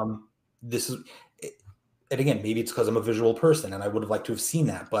I'm from. This is." And again, maybe it's because I'm a visual person, and I would have liked to have seen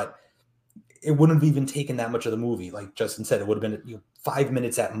that, but it wouldn't have even taken that much of the movie. Like Justin said, it would have been 5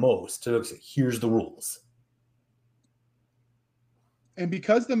 minutes at most to say, "Here's the rules." And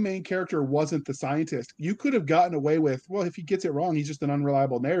because the main character wasn't the scientist, you could have gotten away with, well, if he gets it wrong, he's just an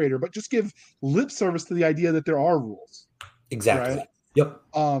unreliable narrator, but just give lip service to the idea that there are rules. Exactly. Right? Yep.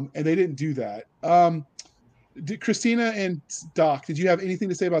 And they didn't do that. Christina and Doc, did you have anything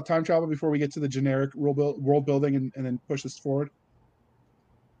to say about time travel before we get to the generic world building and then push this forward?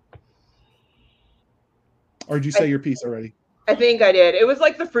 Or did you say your piece already? I think I did. It was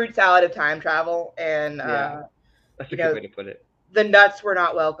like the fruit salad of time travel, and that's a good way to put it. The nuts were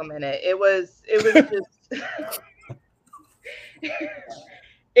not welcome in it. It was just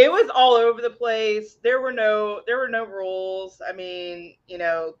It was all over the place. There were no rules. I mean, you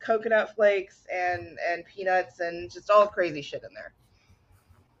know, coconut flakes and peanuts and just all crazy shit in there.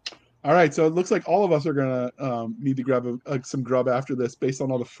 All right, so it looks like all of us are gonna need to grab some grub after this, based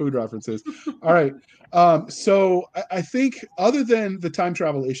on all the food references. All right, so I think other than the time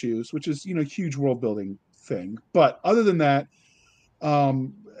travel issues, which is huge world building thing, but other than that,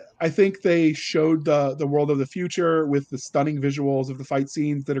 I think they showed the world of the future with the stunning visuals of the fight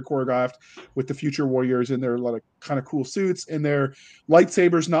scenes that are choreographed with the future warriors in their kind of cool suits and their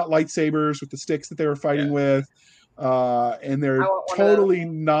lightsabers, not lightsabers, with the sticks that they were fighting with. And they're totally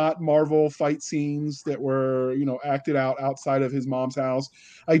not Marvel fight scenes that were, acted out outside of his mom's house.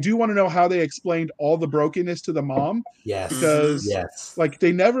 I do want to know how they explained all the brokenness to the mom. Yes. Because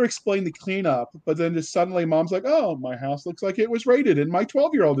they never explained the cleanup, but then just suddenly mom's like, oh, my house looks like it was raided and my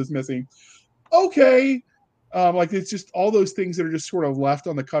 12-year-old is missing. Okay. It's just all those things that are just sort of left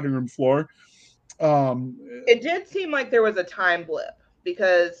on the cutting room floor. It did seem like there was a time blip,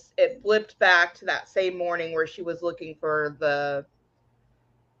 because it blipped back to that same morning where she was looking for the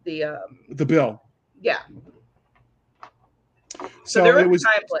bill. Yeah. So there was a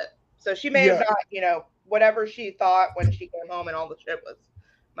time blip. So she may have not, whatever she thought when she came home and all the shit was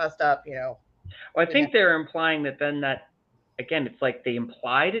messed up, Well, I think they're implying that then that, again, it's like they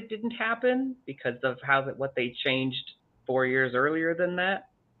implied it didn't happen because of what they changed 4 years earlier than that.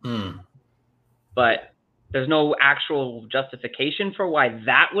 But there's no actual justification for why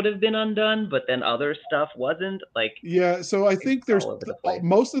that would have been undone, but then other stuff wasn't. So I think there's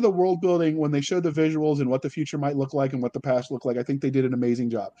most of the world building when they show the visuals and what the future might look like and what the past looked like. I think they did an amazing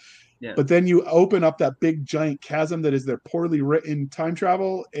job. Yeah. But then you open up that big giant chasm that is their poorly written time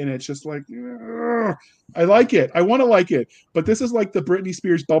travel, and it's just like, I like it. I want to like it, but this is like the Britney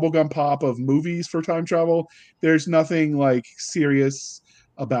Spears bubblegum pop of movies for time travel. There's nothing serious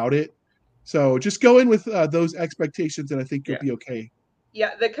about it. So just go in with those expectations, and I think you'll be okay.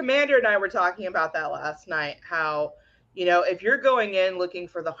 Yeah, the commander and I were talking about that last night, how, if you're going in looking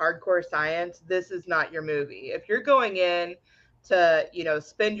for the hardcore science, this is not your movie. If you're going in to,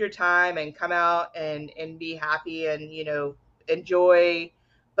 spend your time and come out and be happy and, enjoy,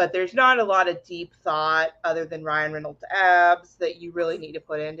 but there's not a lot of deep thought other than Ryan Reynolds' abs that you really need to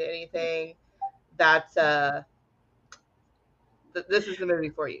put into anything, that's this is the movie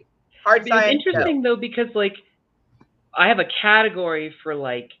for you. Hard science. It's interesting though, because I have a category for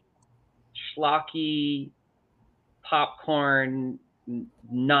schlocky popcorn,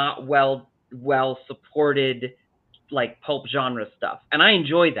 not well supported pulp genre stuff, and I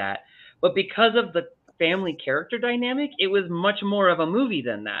enjoy that. But because of the family character dynamic, it was much more of a movie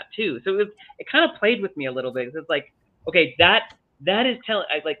than that too. So it kind of played with me a little bit. It's okay, that is telling,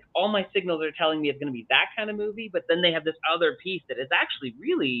 all my signals are telling me it's going to be that kind of movie, but then they have this other piece that is actually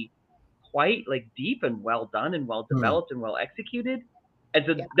really quite deep and well done and well developed and well executed. And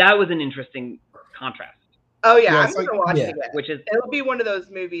so that was an interesting contrast. Oh yeah, I'm gonna watch it again. It'll be one of those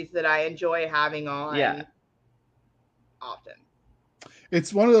movies that I enjoy having on often.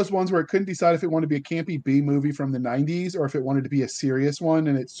 It's one of those ones where it couldn't decide if it wanted to be a campy B movie from the 90s or if it wanted to be a serious one,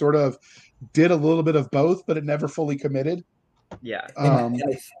 and it sort of did a little bit of both, but it never fully committed. Yeah.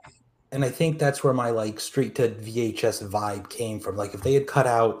 And I think that's where my straight to VHS vibe came from. If they had cut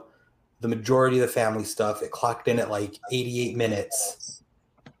out the majority of the family stuff, it clocked in at 88 minutes,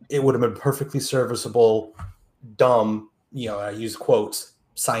 it would have been perfectly serviceable, dumb, I use quotes,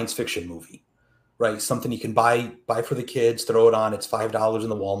 science fiction movie, right? Something you can buy for the kids, throw it on. It's $5 in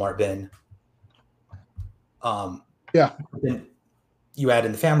the Walmart bin. Then you add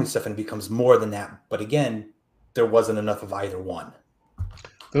in the family stuff and it becomes more than that. But again, there wasn't enough of either one.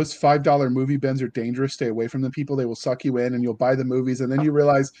 Those $5 movie bins are dangerous. Stay away from them, people. They will suck you in and you'll buy the movies. And then you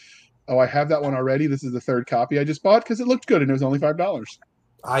realize, oh, I have that one already. This is the third copy I just bought because it looked good and it was only $5.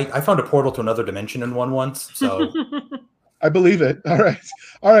 I found a portal to another dimension in one once. So I believe it. All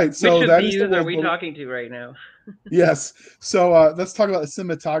right. So which that is the are we talking to right now? Yes. So let's talk about the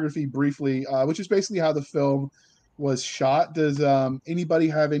cinematography briefly, which is basically how the film was shot. Does anybody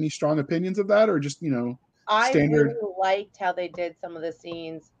have any strong opinions of that, or just standard? I really liked how they did some of the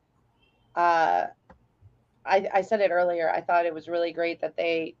scenes. I said it earlier. I thought it was really great that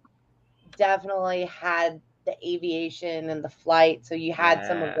they definitely had the aviation and the flight. So you had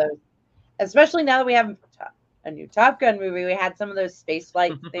some of those, especially now that we have a new Top Gun movie, we had some of those space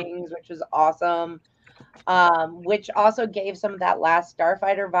flight things, which was awesome. Which also gave some of that last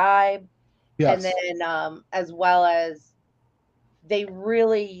Starfighter vibe. Yes. And then as well as they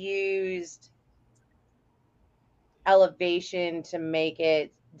really used elevation to make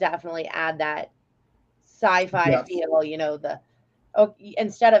it definitely add that sci-fi feel,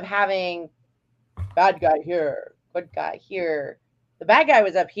 instead of having bad guy here, good guy here, the bad guy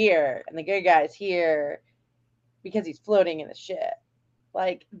was up here and the good guy's here because he's floating in the ship.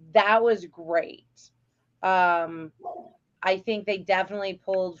 Like, that was great. I think they definitely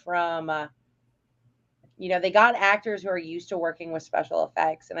pulled from, they got actors who are used to working with special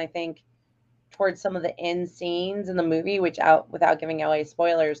effects. And I think towards some of the end scenes in the movie, without giving away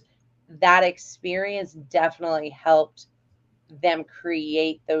spoilers, that experience definitely helped them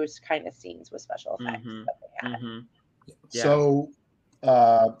create those kind of scenes with special effects that they had. Yeah. So,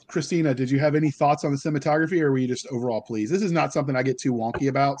 Christina, did you have any thoughts on the cinematography, or were you just overall pleased? This is not something I get too wonky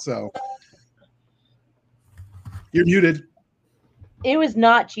about, so you're muted. It was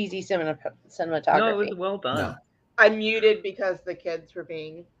not cheesy cinematography. No, it was well done. No. I muted because the kids were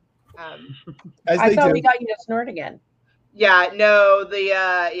being. I thought we got you to snort again. Yeah, no,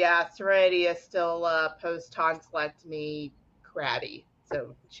 Serenity is still post-tonsillectomy crabby,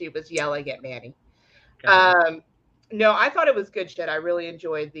 so she was yelling at Manny. No, I thought it was good shit. I really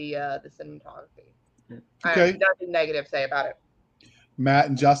enjoyed the cinematography. Okay. I have nothing negative to say about it. Matt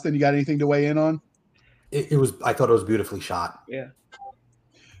and Justin, you got anything to weigh in on? I thought it was beautifully shot. Yeah.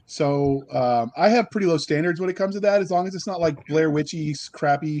 So I have pretty low standards when it comes to that. As long as it's not like Blair Witchy,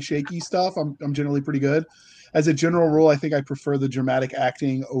 crappy, shaky stuff, I'm generally pretty good. As a general rule, I think I prefer the dramatic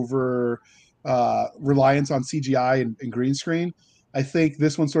acting over reliance on CGI and green screen. I think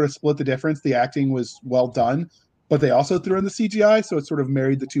this one sort of split the difference. The acting was well done, but they also threw in the CGI, so it sort of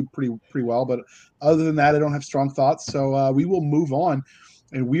married the two pretty well. But other than that, I don't have strong thoughts. So we will move on.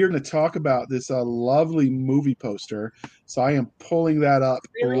 And we are going to talk about this lovely movie poster. So I am pulling that up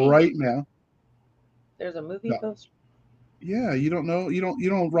right now. There's a movie poster? Yeah, you don't know? You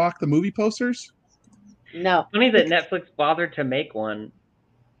don't rock the movie posters? No. Funny that Netflix bothered to make one,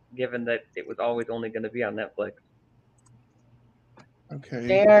 given that it was always only going to be on Netflix. Okay.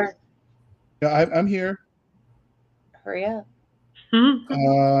 There. Yeah, I'm here. Hurry up.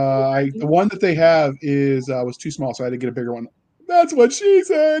 The one that they have was too small, so I had to get a bigger one. That's what she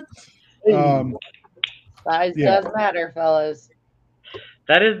said. Size does matter, fellas.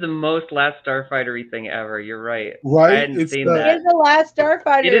 That is the most Last Starfighter-y thing ever. You're right. Right? I hadn't seen that. It is the Last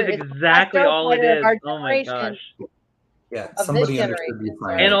Starfighter. It is exactly all it is. Oh my gosh. Yeah, somebody understood the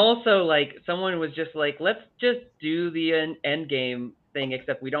assignment. And also, like, someone was just like, let's just do the Endgame thing,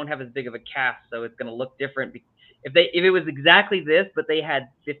 except we don't have as big of a cast, so it's going to look different. If it was exactly this, but they had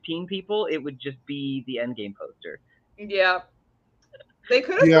 15 people, it would just be the Endgame poster. Yeah. They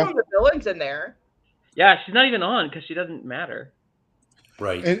could have thrown the villains in there. Yeah, she's not even on because she doesn't matter.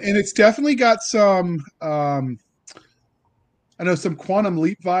 Right. And it's definitely got some I know some Quantum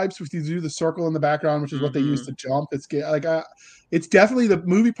Leap vibes if you do the circle in the background, which is what they use to jump. It's definitely, the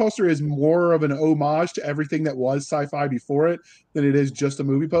movie poster is more of an homage to everything that was sci-fi before it than it is just a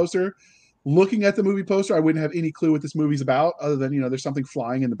movie poster. Looking at the movie poster, I wouldn't have any clue what this movie's about, other than there's something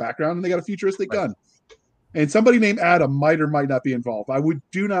flying in the background and they got a futuristic gun. And somebody named Adam might or might not be involved. I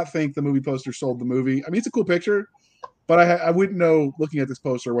do not think the movie poster sold the movie. I mean, it's a cool picture, but I wouldn't know looking at this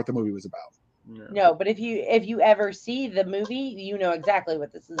poster what the movie was about. No, but if you ever see the movie, you know exactly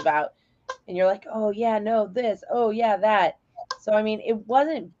what this is about. And you're like, oh yeah, no, this, oh yeah, that. So I mean, it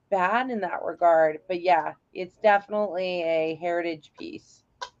wasn't bad in that regard, but yeah, it's definitely a heritage piece.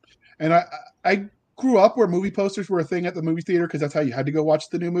 And I grew up where movie posters were a thing at the movie theater because that's how you had to go watch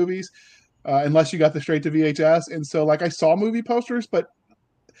the new movies. Unless you got the straight to VHS. And so I saw movie posters, but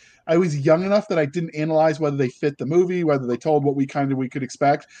I was young enough that I didn't analyze whether they fit the movie, whether they told what we could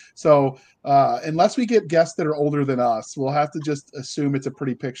expect. So unless we get guests that are older than us, we'll have to just assume it's a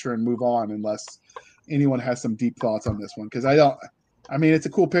pretty picture and move on unless anyone has some deep thoughts on this one. Because it's a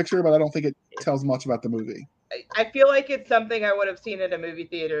cool picture, but I don't think it tells much about the movie. I feel like it's something I would have seen at a movie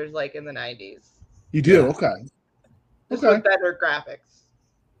theaters like in the 90s. You do? Yeah. Okay. Just with better graphics.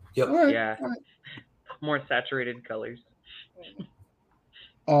 Yep. Right. Yeah. More saturated colors.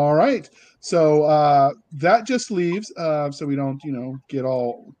 All right. So that just leaves, so we don't, get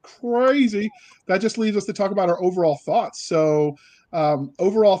all crazy. That just leaves us to talk about our overall thoughts. So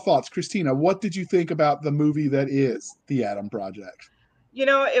overall thoughts, Christina, what did you think about the movie that is The Adam Project?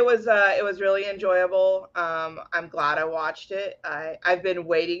 It was really enjoyable. I'm glad I watched it. I've been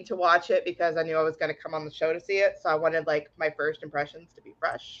waiting to watch it because I knew I was going to come on the show to see it. So I wanted my first impressions to be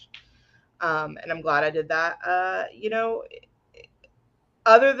fresh. And I'm glad I did that.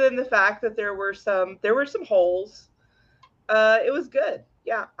 Other than the fact that there were some holes, it was good.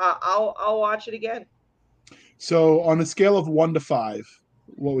 Yeah, I'll watch it again. So on a scale of 1 to 5,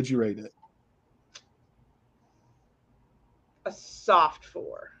 what would you rate it? A soft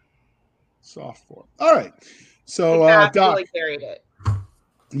 4. Soft 4. All right. So, the cast Doc, really carried it.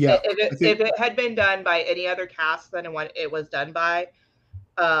 Yeah, if it had been done by any other cast than what it was done by,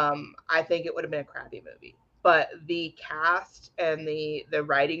 I think it would have been a crappy movie. But the cast and the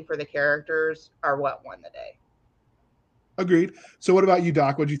writing for the characters are what won the day. agreed. So, what about you,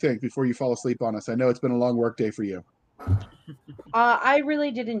 Doc? What do you think before you fall asleep on us? I know it's been a long work day for you. I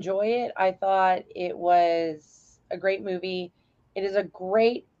really did enjoy it. I thought it was a great movie. It is a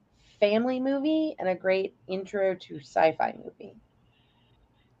great family movie and a great intro to sci-fi movie.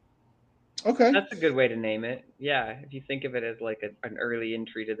 Okay. That's a good way to name it. Yeah, if you think of it as like an early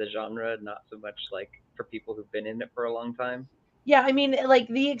entry to the genre, not so much like for people who've been in it for a long time. Yeah, I mean, like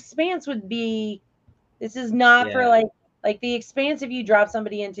The Expanse would be. This is not for like The Expanse. If you drop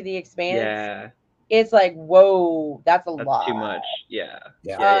somebody into The Expanse, it's like, whoa, that's lot. Too much. Yeah.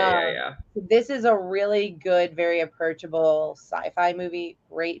 This is a really good, very approachable sci-fi movie.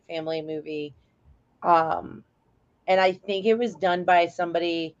 Great family movie. And I think it was done by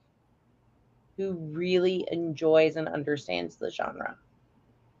somebody who really enjoys and understands the genre.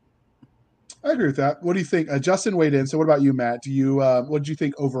 I agree with that. What do you think? Justin weighed in. So what about you, Matt? What did you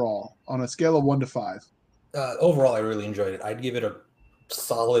think overall on a scale of 1 to 5? Overall, I really enjoyed it. I'd give it a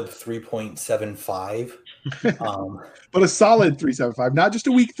solid 3.75. But a solid 3.75, not just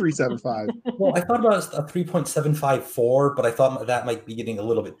a weak 3.75. Well, I thought about a 3.754, but I thought that might be getting a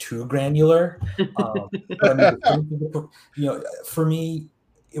little bit too granular. But I mean, for me,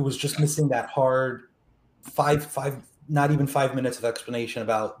 it was just missing that hard not even 5 minutes of explanation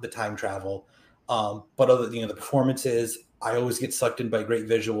about the time travel. But the performances, I always get sucked in by great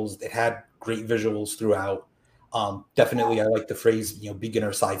visuals. It had great visuals throughout. Definitely, I like the phrase, beginner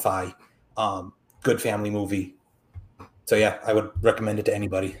sci-fi, good family movie. So yeah, I would recommend it to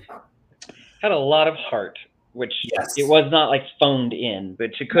anybody. Had a lot of heart, which it was not like phoned in, but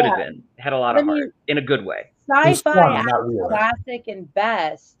it could have been. It had a lot of heart in a good way. Sci-fi, classic and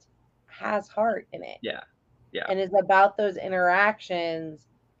best, has heart in it. Yeah. And it's about those interactions.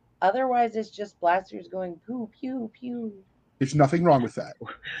 Otherwise, it's just blasters going pew, pew, pew. There's nothing wrong with that.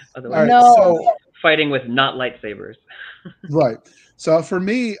 Otherwise, so fighting with not lightsabers. Right. So for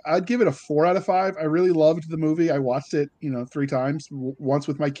me, I'd give it a 4 out of 5. I really loved the movie. I watched it, 3 times, once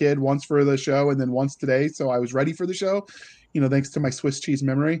with my kid, once for the show, and then once today. So I was ready for the show, thanks to my Swiss cheese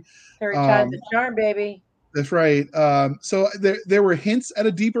memory. Third time's a charm, baby. That's right. So there were hints at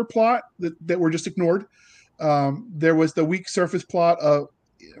a deeper plot that were just ignored. There was the weak surface plot of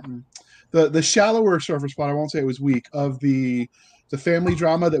the shallower surface plot. I won't say it was weak, of the family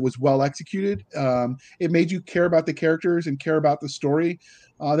drama that was well executed. It made you care about the characters and care about the story.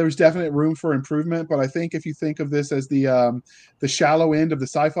 There was definite room for improvement, but I think if you think of this as the shallow end of the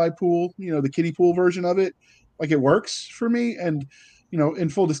sci-fi pool, the kiddie pool version of it, like, it works for me. And in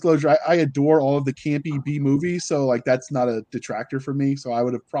full disclosure, I adore all of the campy B movies, so like that's not a detractor for me. So I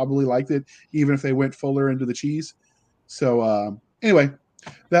would have probably liked it even if they went fuller into the cheese. So anyway,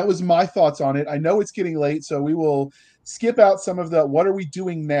 that was my thoughts on it. I know it's getting late, so we will skip out some of the what are we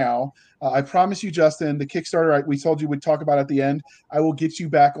doing now. I promise you, Justin, the Kickstarter we told you we'd talk about at the end, I will get you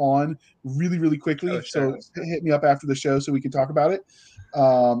back on really, really quickly. So hit me up after the show so we can talk about it.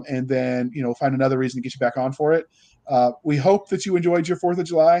 And then, find another reason to get you back on for it. We hope that you enjoyed your 4th of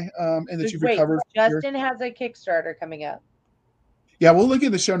July and that you've recovered. Justin has a Kickstarter coming up. Yeah, we'll link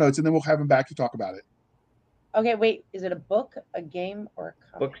in the show notes and then we'll have him back to talk about it. Okay, wait. Is it a book, a game, or a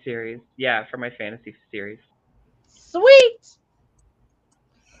comic? Book series. Yeah, for my fantasy series. Sweet.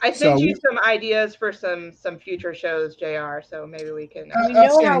 I sent you some ideas for some future shows, JR. So maybe we can. We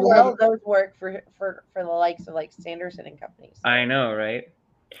know how well those work for the likes of like Sanderson and companies. I know, right?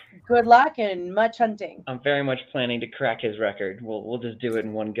 Good luck and much hunting. I'm very much planning to crack his record. We'll just do it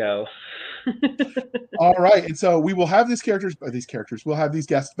in one go. All right. And so we will have these characters. We'll have these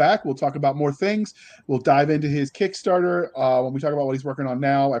guests back. We'll talk about more things. We'll dive into his Kickstarter when we talk about what he's working on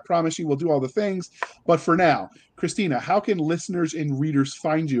now. I promise you we'll do all the things. But for now, Christina, how can listeners and readers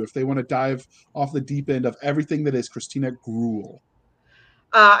find you if they want to dive off the deep end of everything that is Christina Gruhl?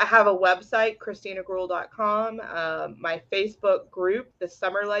 I have a website, ChristinaGruhl.com. My Facebook group, the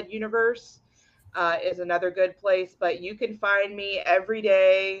Summerled Universe, is another good place. But you can find me every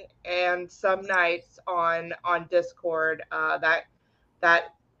day and some nights on Discord. That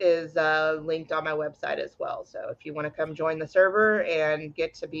is linked on my website as well. So if you want to come join the server and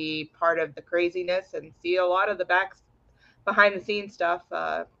get to be part of the craziness and see a lot of the behind the scenes stuff,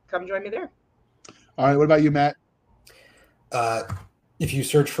 come join me there. All right. What about you, Matt? If you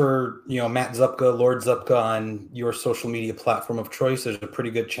search for, Matt Zupka, Lord Zupka on your social media platform of choice, there's a pretty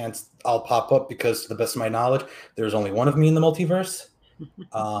good chance I'll pop up because, to the best of my knowledge, there's only one of me in the multiverse.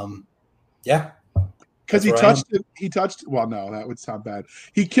 Yeah. Because he touched it. He touched. Well, no, that would sound bad.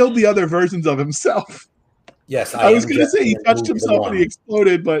 He killed the other versions of himself. Yes, I was going to say he touched himself and he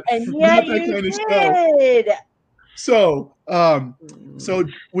exploded, but And we're yet not that you kind of show. did. So, so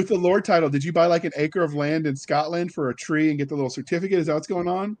with the Lord title, did you buy like an acre of land in Scotland for a tree and get the little certificate? Is that what's going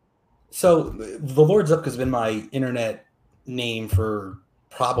on? So the Lord Zupka has been my internet name for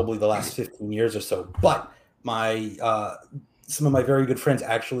probably the last 15 years or so. But my some of my very good friends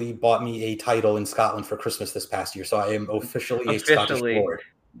actually bought me a title in Scotland for Christmas this past year. So I am officially a Scottish Lord.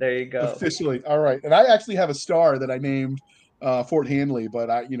 There you go. Officially. All right. And I actually have a star that I named Fort Hanley,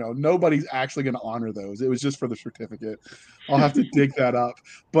 but nobody's actually going to honor those. It was just for the certificate. I'll have to dig that up.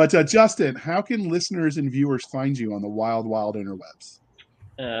 But Justin, how can listeners and viewers find you on the wild, wild interwebs?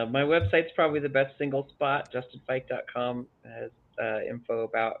 My website's probably the best single spot. JustinFike.com has info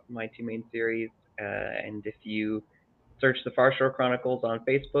about my two main series. And if you search the Far Shore Chronicles on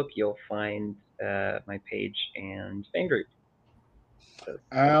Facebook, you'll find my page and fan group.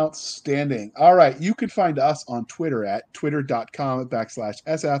 Outstanding. All right. You can find us on Twitter at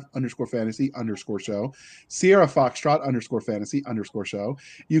twitter.com/SF_fantasy_show, Sierra Foxtrot _fantasy_show.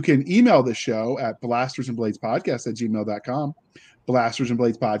 You can email the show at blastersandbladespodcast@gmail.com,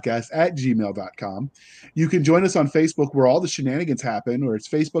 blastersandbladespodcast@gmail.com. You can join us on Facebook where all the shenanigans happen, or it's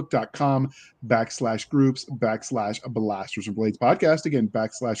facebook.com/groups/Blasters and Blades Podcast. Again,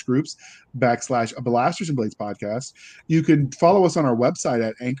 /groups/Blasters and Blades Podcast. You can follow us on our website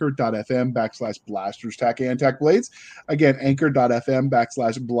at anchor.fm/Blasters and Blades. Again,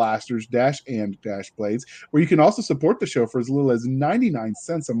 anchor.fm/Blasters-and-Blades, where you can also support the show for as little as 99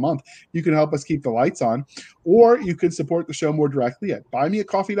 cents a month. You can help us keep the lights on, or you can support the show more directly at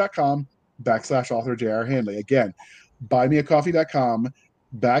buymeacoffee.com/author J.R. Handley. Again,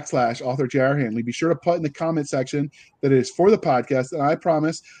 buymeacoffee.com/author J.R. Handley. Be sure to put in the comment section that it is for the podcast, and I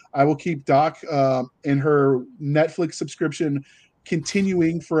promise I will keep Doc in her Netflix subscription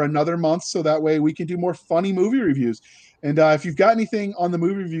continuing for another month, so that way we can do more funny movie reviews. And if you've got anything on the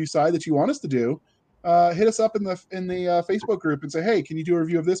movie review side that you want us to do, hit us up in the Facebook group and say, hey, can you do a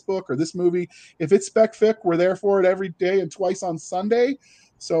review of this book or this movie? If it's spec fic, we're there for it every day and twice on Sunday.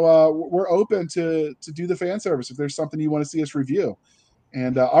 So we're open to do the fan service if there's something you want to see us review.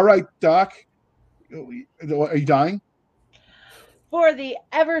 And all right, Doc, are you dying? For the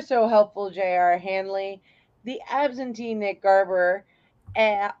ever so helpful J.R. Hanley, the absentee Nick Garber,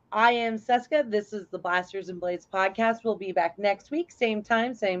 I am Seska. This is the Blasters and Blades podcast. We'll be back next week, same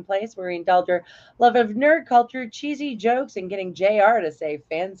time, same place, where we indulge our love of nerd culture, cheesy jokes, and getting JR to say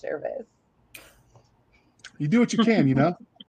fan service. You do what you can,